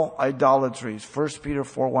abominable idolatries. 1 Peter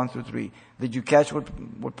 4, 1 through 3. Did you catch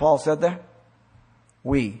what Paul said there?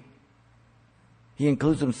 We. He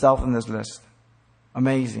includes himself in this list.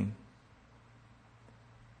 Amazing.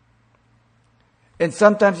 And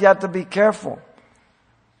sometimes you have to be careful.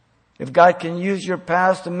 If God can use your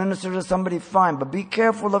past to minister to somebody, fine. But be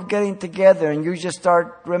careful of getting together and you just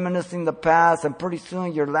start reminiscing the past, and pretty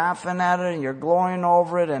soon you're laughing at it and you're glorying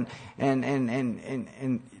over it, and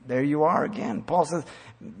there you are again. Paul says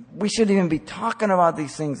we shouldn't even be talking about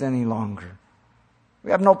these things any longer.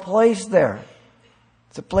 We have no place there.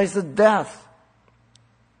 It's a place of death,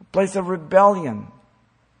 a place of rebellion.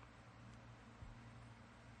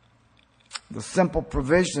 The simple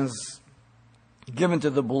provisions given to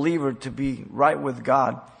the believer to be right with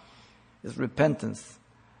God is repentance.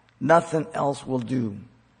 Nothing else will do.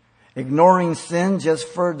 Ignoring sin just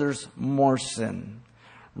furthers more sin.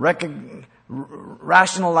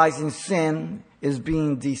 Rationalizing sin is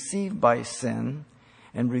being deceived by sin,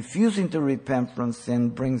 and refusing to repent from sin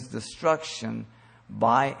brings destruction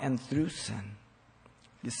by and through sin.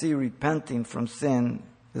 You see, repenting from sin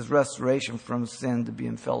is restoration from sin to be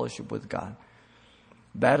in fellowship with God.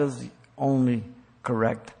 That is the only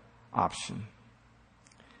correct option.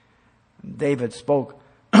 David spoke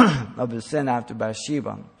of his sin after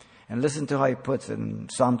Bathsheba. And listen to how he puts it in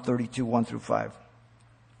Psalm 32, 1 through 5.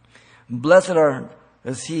 Blessed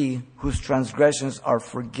is he whose transgressions are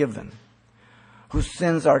forgiven, whose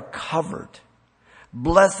sins are covered.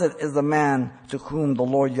 Blessed is the man to whom the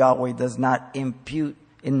Lord Yahweh does not impute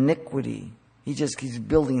iniquity. He just keeps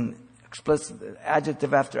building explicit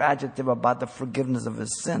adjective after adjective about the forgiveness of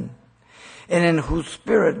his sin. And in whose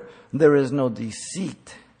spirit there is no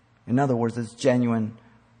deceit. In other words, it's genuine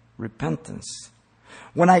repentance.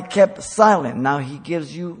 When I kept silent, now he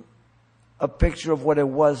gives you a picture of what it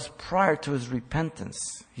was prior to his repentance.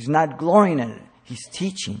 He's not glorying in it. He's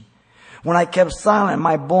teaching. When I kept silent,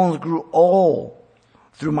 my bones grew old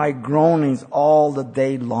through my groanings all the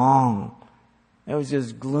day long. It was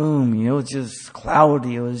just gloomy. It was just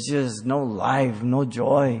cloudy. It was just no life, no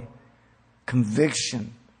joy,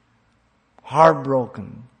 conviction,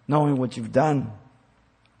 heartbroken, knowing what you've done.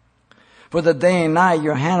 For the day and night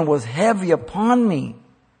your hand was heavy upon me.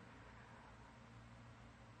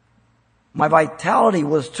 My vitality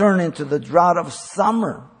was turned into the drought of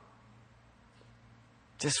summer.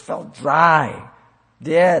 Just felt dry,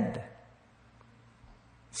 dead.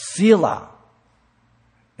 Selah.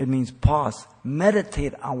 It means pause.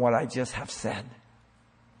 Meditate on what I just have said.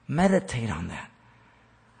 Meditate on that.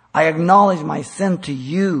 I acknowledge my sin to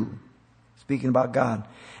you, speaking about God,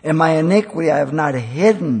 and my iniquity I have not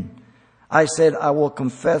hidden. I said, I will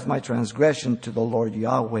confess my transgression to the Lord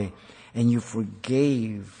Yahweh, and you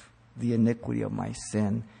forgave the iniquity of my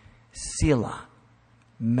sin. Selah.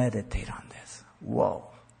 Meditate on this. Whoa.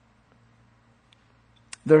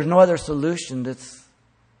 There's no other solution that's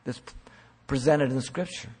presented in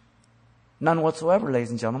Scripture. None whatsoever,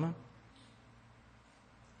 ladies and gentlemen.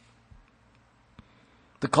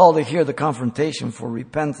 The call to hear the confrontation for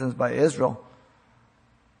repentance by Israel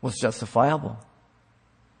was justifiable.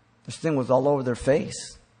 This thing was all over their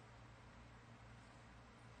face.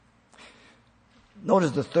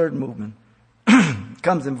 Notice the third movement. It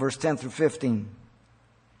comes in verse 10 through 15.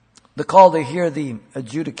 The call to hear the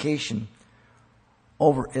adjudication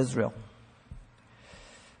over Israel.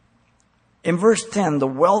 In verse 10, the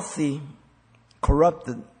wealthy,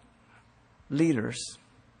 corrupted leaders,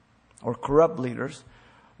 or corrupt leaders,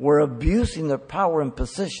 were abusing their power and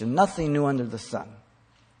position. Nothing new under the sun.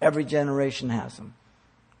 Every generation has them.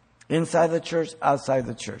 Inside the church, outside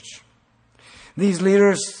the church. These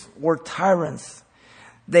leaders were tyrants.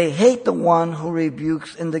 They hate the one who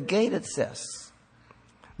rebukes in the gate, it says.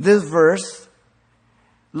 This verse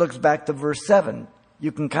looks back to verse 7.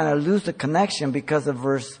 You can kind of lose the connection because of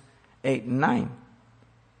verse 8 and 9.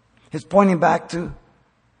 It's pointing back to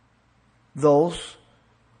those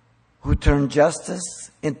who turn justice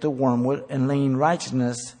into wormwood and laying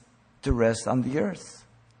righteousness to rest on the earth.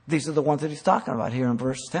 These are the ones that he's talking about here in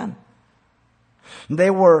verse 10. They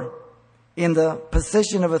were in the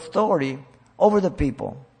position of authority over the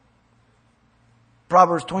people.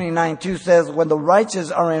 Proverbs 29:2 says, when the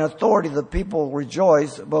righteous are in authority, the people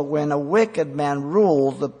rejoice, but when a wicked man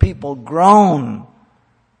rules, the people groan.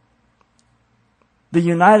 The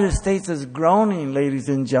United States is groaning, ladies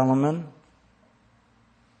and gentlemen.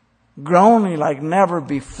 Groaning like never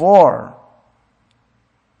before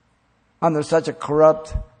under such a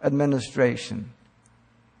corrupt administration.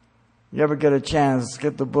 You ever get a chance,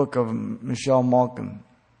 get the book of Michelle Malkin.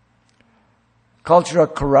 Culture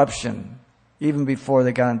of Corruption, even before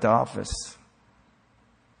they got into office.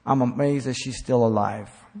 I'm amazed that she's still alive.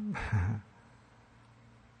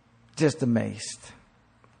 Just amazed.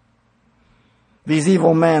 These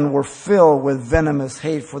evil men were filled with venomous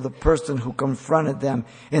hate for the person who confronted them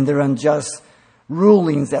in their unjust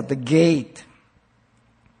rulings at the gate.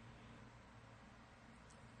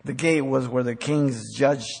 The gate was where the kings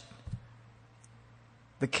judged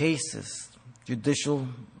the cases. Judicial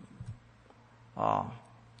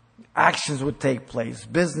actions would take place.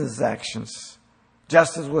 Business actions.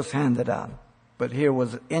 Justice was handed out. But here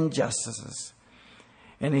was injustices.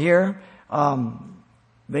 And here,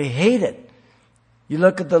 they hate it. You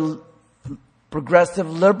look at the progressive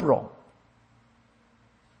liberal.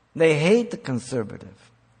 They hate the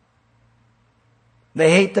conservative. They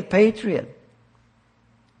hate the patriot.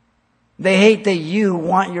 They hate that you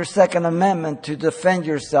want your Second Amendment to defend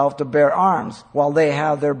yourself, to bear arms, while they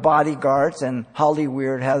have their bodyguards and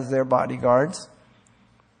Hollywood has their bodyguards.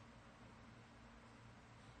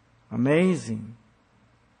 Amazing.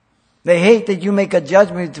 They hate that you make a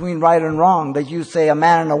judgment between right and wrong, that you say a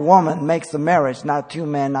man and a woman makes the marriage, not two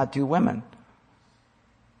men, not two women.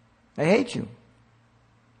 They hate you.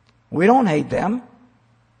 We don't hate them.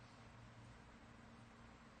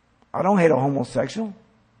 I don't hate a homosexual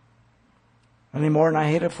any more than I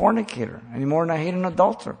hate a fornicator, any more than I hate an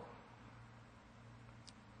adulterer.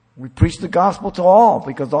 We preach the gospel to all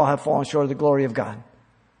because all have fallen short of the glory of God.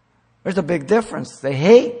 There's a big difference. They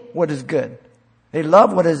hate what is good. They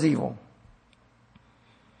love what is evil.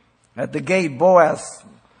 At the gate, Boaz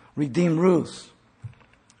redeemed Ruth.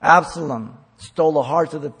 Absalom stole the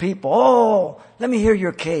hearts of the people. Oh, let me hear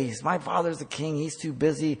your case. My father's a king. He's too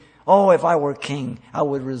busy. Oh, if I were king, I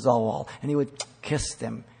would resolve all. And he would kiss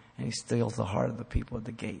them. And he steals the heart of the people at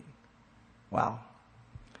the gate. Wow.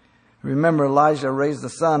 Remember, Elijah raised the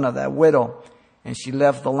son of that widow. And she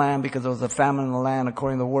left the land because there was a famine in the land.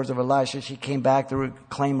 According to the words of Elisha, she came back to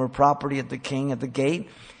reclaim her property at the king at the gate.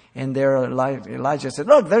 And there Elijah said,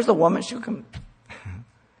 look, there's the woman. She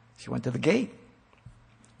went to the gate.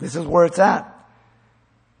 This is where it's at.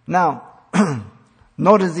 Now,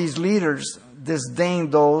 notice these leaders disdain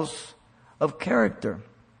those of character.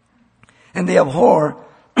 And they abhor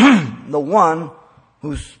the one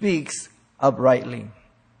who speaks uprightly.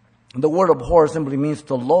 The word abhor simply means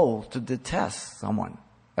to loathe, to detest someone,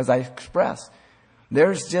 as I expressed.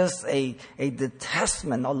 There's just a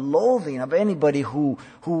detestment, a loathing of anybody who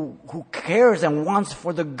cares and wants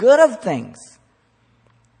for the good of things,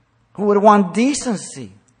 who would want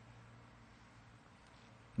decency.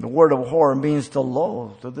 The word abhor means to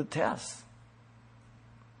loathe, to detest.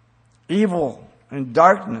 Evil and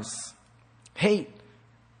darkness, hate,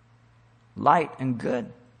 light and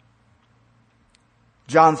good.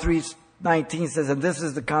 John 3:19 says, and this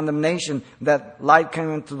is the condemnation, that light came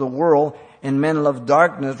into the world, and men love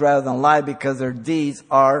darkness rather than light because their deeds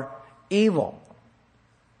are evil.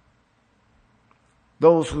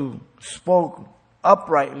 Those who spoke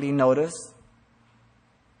uprightly, notice,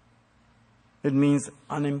 it means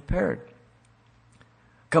unimpaired.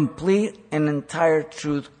 Complete and entire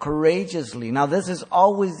truth courageously. Now this is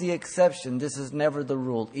always the exception. This is never the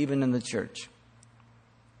rule, even in the church.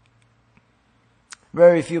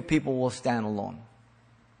 Very few people will stand alone.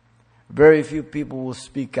 Very few people will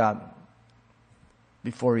speak out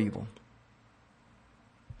before evil.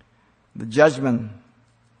 The judgment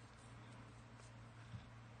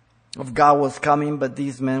of God was coming, but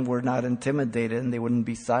these men were not intimidated and they wouldn't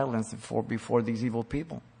be silenced before these evil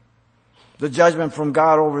people. The judgment from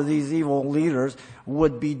God over these evil leaders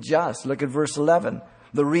would be just. Look at verse 11.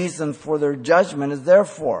 The reason for their judgment is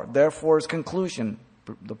therefore. Therefore is conclusion.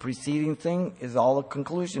 The preceding thing is all a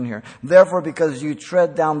conclusion here. Therefore, because you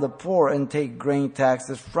tread down the poor and take grain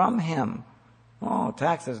taxes from him. Oh,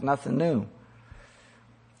 taxes, nothing new.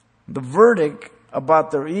 The verdict about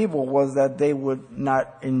their evil was that they would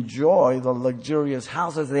not enjoy the luxurious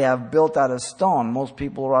houses they have built out of stone. Most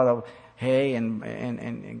people are out of hay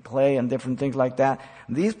and clay and different things like that.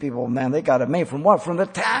 These people, man, they got it made from what? From the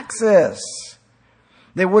taxes.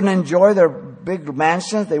 They wouldn't enjoy their big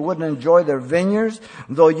mansions. They wouldn't enjoy their vineyards.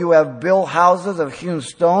 Though you have built houses of hewn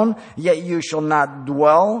stone, yet you shall not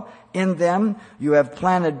dwell in them. You have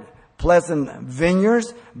planted pleasant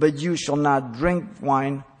vineyards, but you shall not drink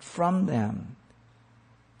wine from them.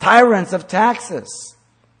 Tyrants of taxes.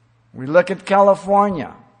 We look at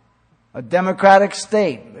California, a democratic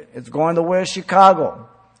state. It's going the way of Chicago.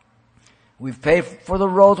 We've paid for the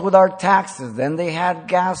roads with our taxes. Then they had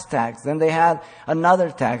gas tax. Then they had another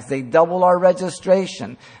tax. They double our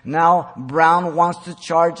registration. Now Brown wants to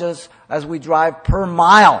charge us as we drive per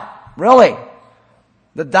mile. Really?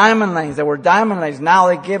 The diamond lanes, they were diamond lanes. Now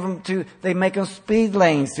they make them speed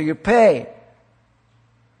lanes, so you pay.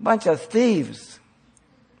 Bunch of thieves.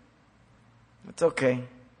 It's okay.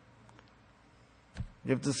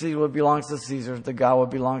 Give to Caesar what belongs to Caesar, to God what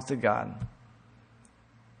belongs to God.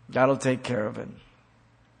 God will take care of it.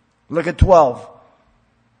 Look at 12.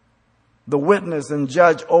 The witness and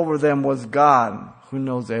judge over them was God, who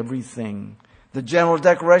knows everything. The general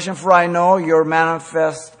declaration, for I know your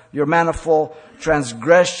manifold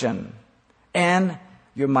transgression and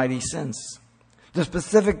your mighty sins. The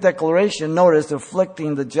specific declaration, notice,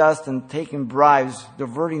 afflicting the just and taking bribes,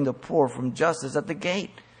 diverting the poor from justice at the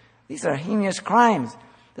gate. These are heinous crimes.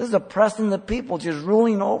 This is oppressing the people, just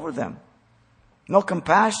ruling over them. No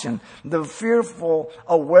compassion. The fearful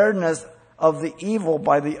awareness of the evil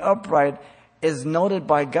by the upright is noted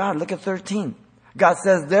by God. Look at 13. God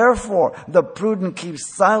says, therefore, the prudent keep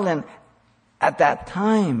silent at that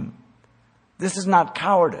time. This is not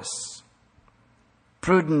cowardice.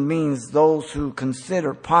 Prudent means those who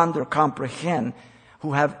consider, ponder, comprehend,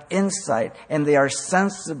 who have insight, and they are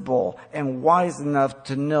sensible and wise enough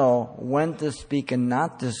to know when to speak and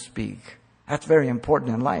not to speak. That's very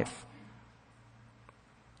important in life.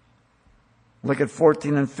 Look at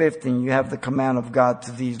 14 and 15. You have the command of God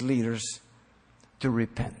to these leaders to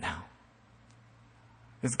repent now.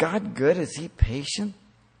 Is God good? Is He patient?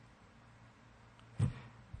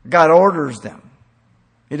 God orders them.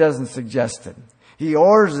 He doesn't suggest it. He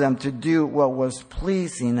orders them to do what was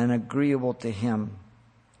pleasing and agreeable to Him.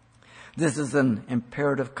 This is an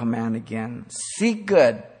imperative command again. Seek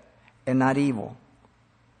good and not evil.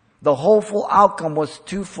 The hopeful outcome was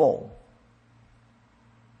twofold.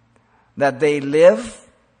 That they live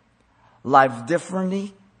life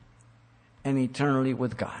differently and eternally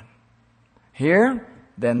with God. Here,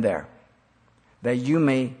 then there. That you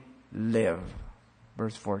may live.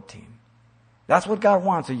 Verse 14. That's what God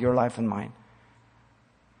wants in your life and mine.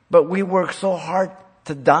 But we work so hard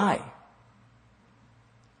to die.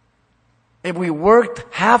 If we worked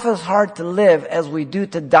half as hard to live as we do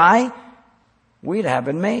to die, we'd have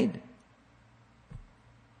it made.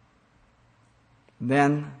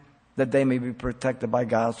 Then, that they may be protected by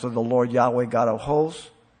God, so the Lord Yahweh, God of hosts,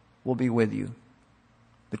 will be with you,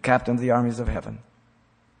 the captain of the armies of heaven.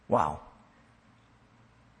 Wow.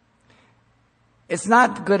 It's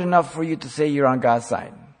not good enough for you to say you're on God's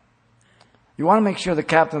side. You want to make sure the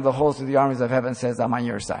captain of the host of the armies of heaven says, I'm on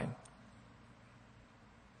your side.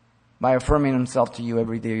 By affirming himself to you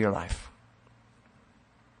every day of your life.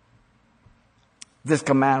 This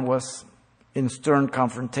command was in stern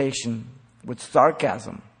confrontation with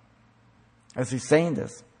sarcasm as he's saying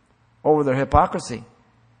this over their hypocrisy.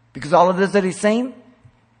 Because all of this that he's saying,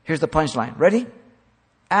 here's the punchline. Ready?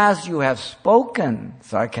 As you have spoken,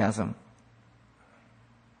 sarcasm.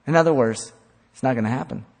 In other words, it's not going to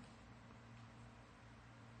happen.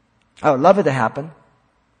 I would love it to happen.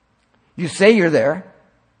 You say you're there.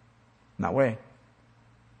 No way.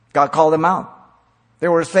 God called them out. They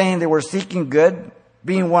were saying they were seeking good,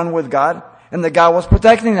 being one with God, and that God was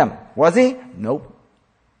protecting them. Was he? Nope.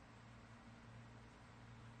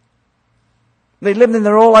 They lived in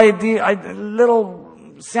their old little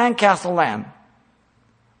sandcastle land.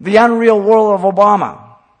 The unreal world of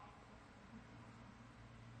Obama.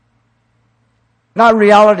 Not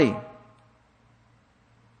reality.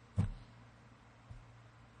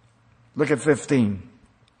 Look at 15.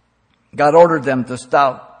 God ordered them to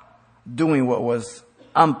stop doing what was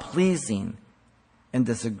unpleasing and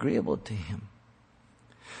disagreeable to him.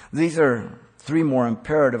 These are 3 more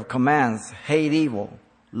imperative commands. Hate evil,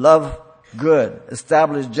 love good,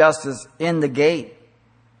 establish justice in the gate.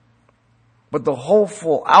 But the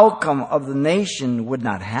hopeful outcome of the nation would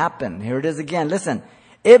not happen. Here it is again. Listen,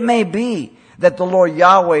 it may be that the Lord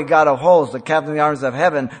Yahweh, God of hosts, the captain of the armies of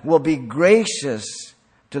heaven, will be gracious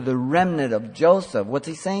to the remnant of Joseph. What's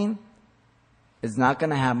he saying? It's not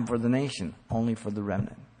going to happen for the nation, only for the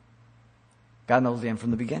remnant. God knows the end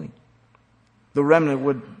from the beginning. The remnant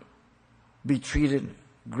would be treated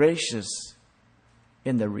gracious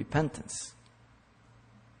in their repentance.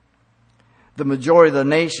 The majority of the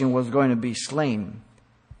nation was going to be slain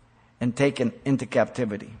and taken into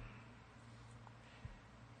captivity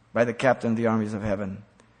by the captain of the armies of heaven.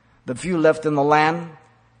 The few left in the land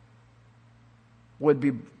would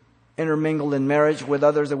be intermingled in marriage with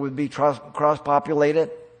others that would be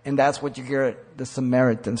cross-populated, and that's what you get the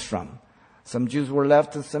Samaritans from. Some Jews were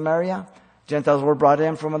left in Samaria. Gentiles were brought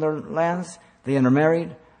in from other lands. They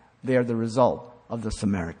intermarried. They are the result of the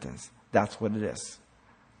Samaritans. That's what it is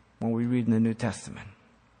when we read in the New Testament.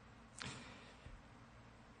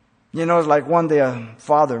 You know, it's like one day a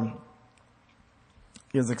father,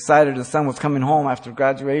 he was excited his son was coming home after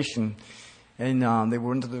graduation. And they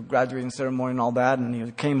were into the graduating ceremony and all that. And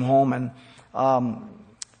he came home and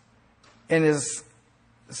his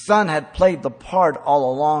son had played the part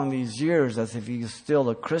all along these years as if he was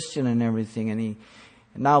still a Christian and everything. And he,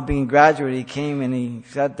 now being graduated, he came and he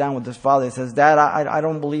sat down with his father. He says, Dad, I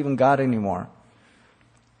don't believe in God anymore.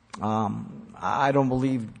 I don't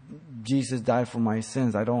believe Jesus died for my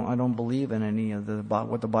sins. I don't believe in any of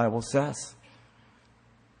what the Bible says.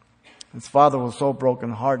 His father was so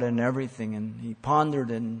brokenhearted and everything, and he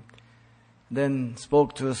pondered and then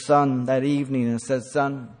spoke to his son that evening and said,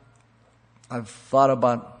 Son, I've thought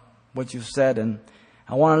about what you've said, and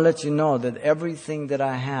I want to let you know that everything that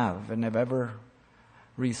I have and have ever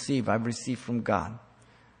received, I've received from God.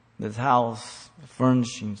 This house, the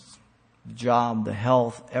furnishings, the job, the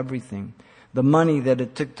health, everything. The money that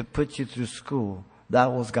it took to put you through school,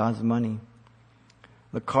 that was God's money.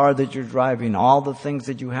 The car that you're driving, all the things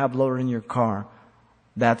that you have loaded in your car,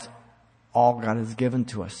 that's all God has given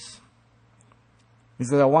to us. He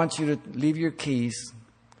said, I want you to leave your keys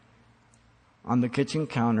on the kitchen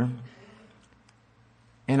counter,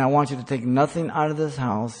 and I want you to take nothing out of this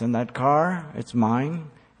house. And that car, it's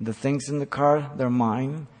mine. The things in the car, they're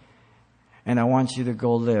mine. And I want you to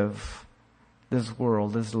go live this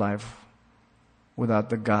world, this life, without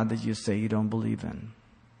the God that you say you don't believe in.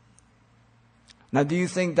 Now, do you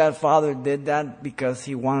think that father did that because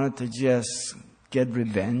he wanted to just get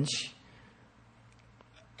revenge?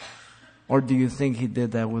 Or do you think he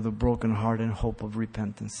did that with a broken heart and hope of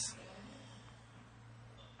repentance?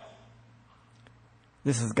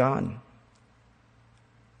 This is God.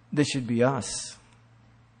 This should be us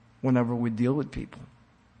whenever we deal with people.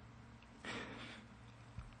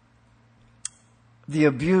 The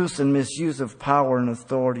abuse and misuse of power and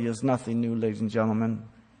authority is nothing new, ladies and gentlemen.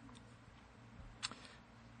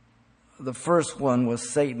 The first one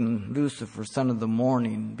was Satan, Lucifer, son of the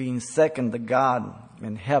morning, being second to God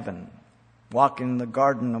in heaven, walking in the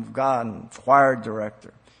garden of God, and choir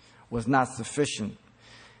director, was not sufficient.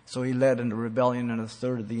 So he led into rebellion, and a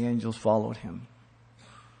third of the angels followed him.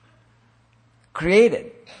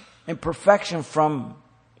 Created in perfection from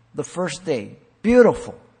the first day.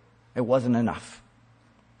 Beautiful. It wasn't enough.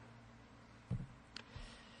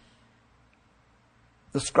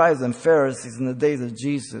 The scribes and Pharisees in the days of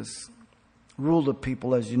Jesus ruled the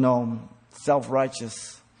people, as you know,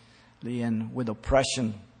 self-righteous, and with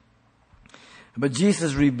oppression. But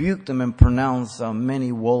Jesus rebuked them and pronounced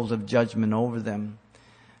many woes of judgment over them.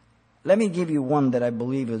 Let me give you one that I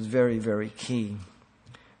believe is very, very key.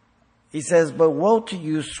 He says, "But woe to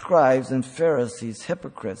you, scribes and Pharisees,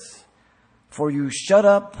 hypocrites, for you shut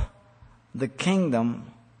up the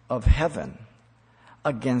kingdom of heaven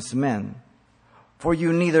against men. For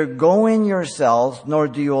you neither go in yourselves, nor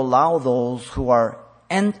do you allow those who are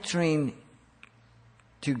entering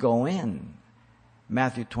to go in."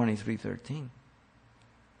 Matthew 23:13.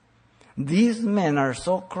 These men are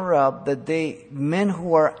so corrupt that men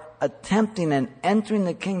who are attempting and entering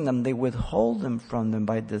the kingdom, they withhold them from them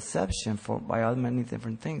by deception, by all many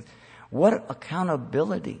different things. What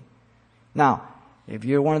accountability. Now, if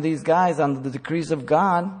you're one of these guys under the decrees of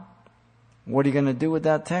God, what are you going to do with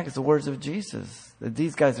that text? The words of Jesus. That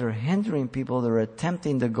these guys are hindering people that are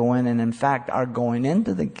attempting to go in and in fact are going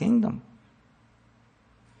into the kingdom.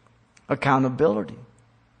 Accountability.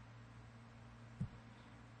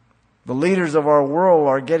 The leaders of our world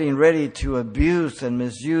are getting ready to abuse and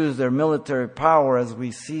misuse their military power as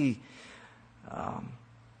we see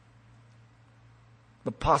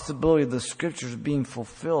the possibility of the scriptures being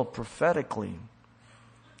fulfilled prophetically.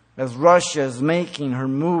 As Russia is making her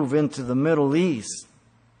move into the Middle East,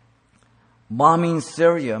 bombing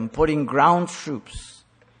Syria and putting ground troops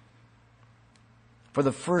for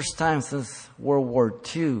the first time since World War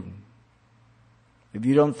II. If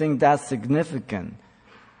you don't think that's significant,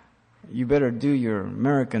 you better do your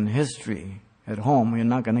American history at home. You're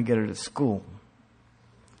not going to get it at school.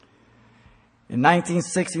 In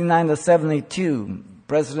 1969 to 72,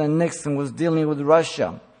 President Nixon was dealing with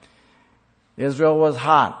Russia. Israel was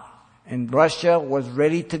hot, and Russia was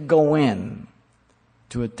ready to go in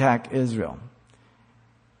to attack Israel.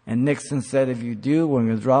 And Nixon said, "If you do, we're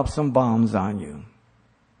going to drop some bombs on you."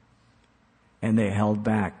 And they held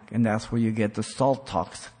back. And that's where you get the SALT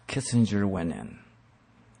talks. Kissinger went in.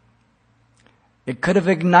 It could have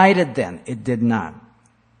ignited then. It did not.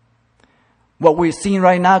 What we're seeing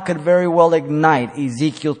right now could very well ignite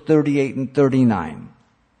Ezekiel 38 and 39.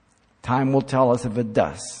 Time will tell us if it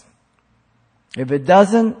does. If it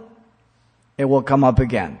doesn't, it will come up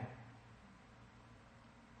again.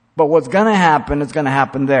 But what's going to happen is going to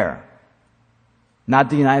happen there, not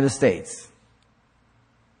the United States.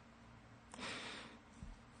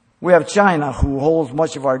 We have China, who holds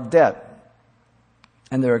much of our debt,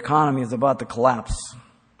 and their economy is about to collapse.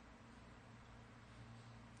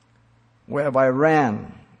 We have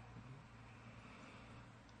Iran,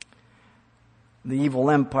 the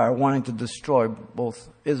evil empire wanting to destroy both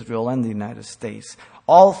Israel and the United States.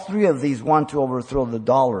 All three of these want to overthrow the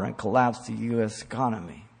dollar and collapse the U.S.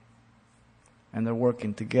 economy. And they're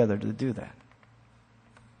working together to do that.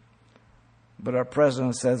 But our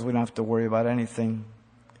president says we don't have to worry about anything.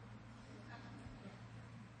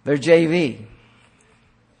 They're JV.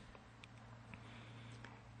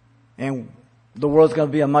 And the world's going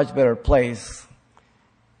to be a much better place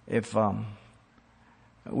if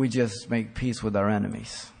we just make peace with our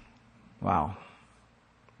enemies. Wow.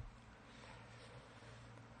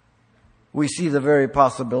 We see the very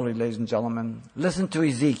possibility, ladies and gentlemen. Listen to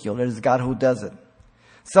Ezekiel. It is God who does it.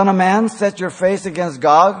 "Son of man, set your face against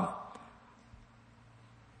Gog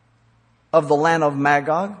of the land of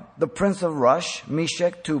Magog, the prince of Rosh,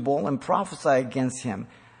 Meshech, Tubal, and prophesy against him.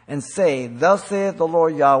 And say, Thus saith the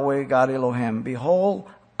Lord Yahweh, God Elohim, Behold,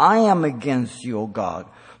 I am against you, O Gog,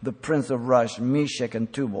 the prince of Rosh, Meshech,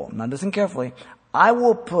 and Tubal." Now listen carefully. I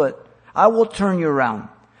will turn you around,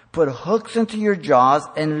 put hooks into your jaws,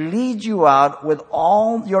 and lead you out with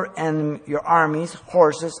all your armies,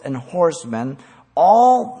 horses and horsemen,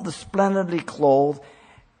 all the splendidly clothed,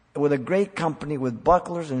 with a great company, with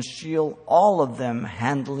bucklers and shield, all of them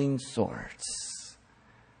handling swords.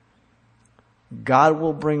 God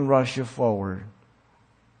will bring Russia forward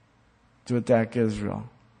to attack Israel.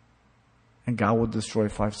 And God will destroy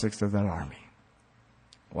 5/6 of that army.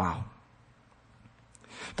 Wow.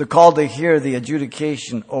 The call to hear the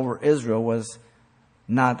adjudication over Israel was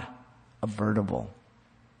not avertible.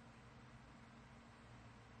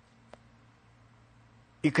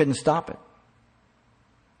 You couldn't stop it.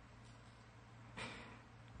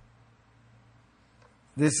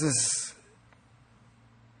 This is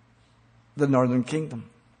the northern kingdom.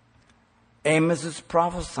 Amos is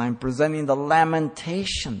prophesying, presenting the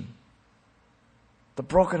lamentation, the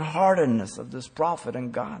brokenheartedness of this prophet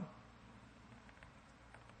and God.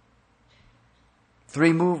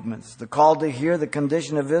 3 movements. The call to hear the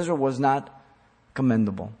condition of Israel was not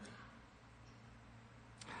commendable.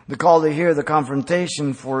 The call to hear the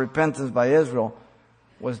confrontation for repentance by Israel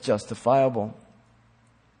was justifiable.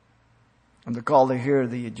 And the call to hear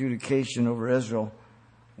the adjudication over Israel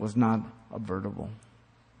was not avertible.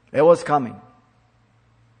 It was coming.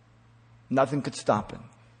 Nothing could stop it.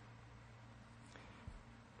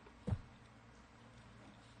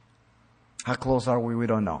 How close are we? We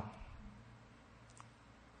don't know.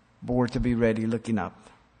 But we're to be ready, looking up.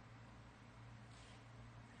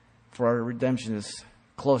 For our redemption is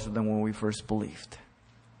closer than when we first believed.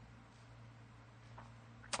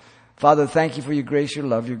 Father, thank you for your grace, your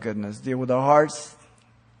love, your goodness. Deal with our hearts.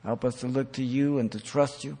 Help us to look to you and to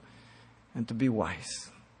trust you and to be wise.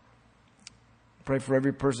 Pray for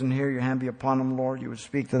every person here. Your hand be upon them, Lord. You would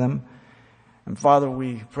speak to them. And Father,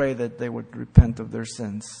 we pray that they would repent of their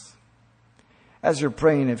sins. As you're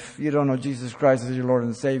praying, if you don't know Jesus Christ as your Lord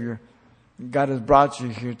and Savior, God has brought you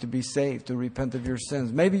here to be saved, to repent of your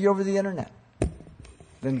sins. Maybe you're over the internet.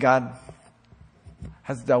 Then God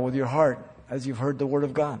has dealt with your heart as you've heard the Word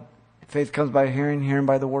of God. Faith comes by hearing, hearing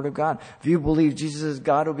by the Word of God. If you believe Jesus is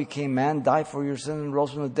God who became man, died for your sins and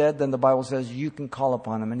rose from the dead, then the Bible says you can call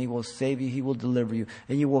upon Him and He will save you, He will deliver you.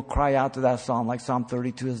 And you will cry out to that psalm like Psalm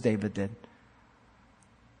 32 as David did.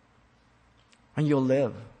 And you'll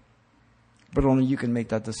live. But only you can make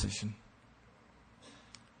that decision.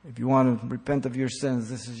 If you want to repent of your sins,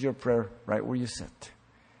 this is your prayer right where you sit.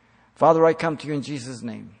 Father, I come to you in Jesus'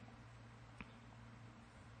 name.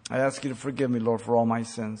 I ask you to forgive me, Lord, for all my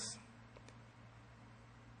sins.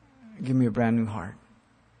 Give me a brand new heart.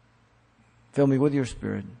 Fill me with your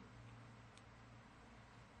Spirit.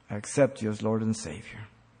 I accept you as Lord and Savior.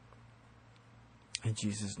 In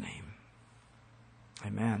Jesus' name.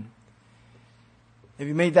 Amen. If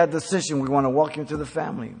you made that decision, we want to welcome you to the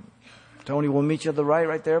family. Tony will meet you at the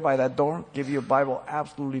right there by that door. Give you a Bible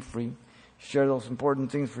absolutely free. Share those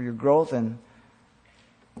important things for your growth and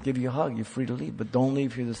give you a hug. You're free to leave, but don't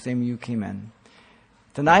leave here the same way you came in.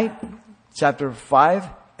 Tonight, chapter 5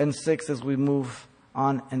 and 6 as we move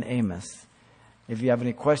on in Amos. If you have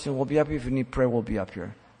any questions, we'll be up here. If you need prayer, we'll be up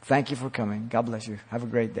here. Thank you for coming. God bless you. Have a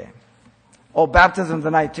great day. Oh, baptism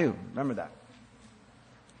tonight too. Remember that.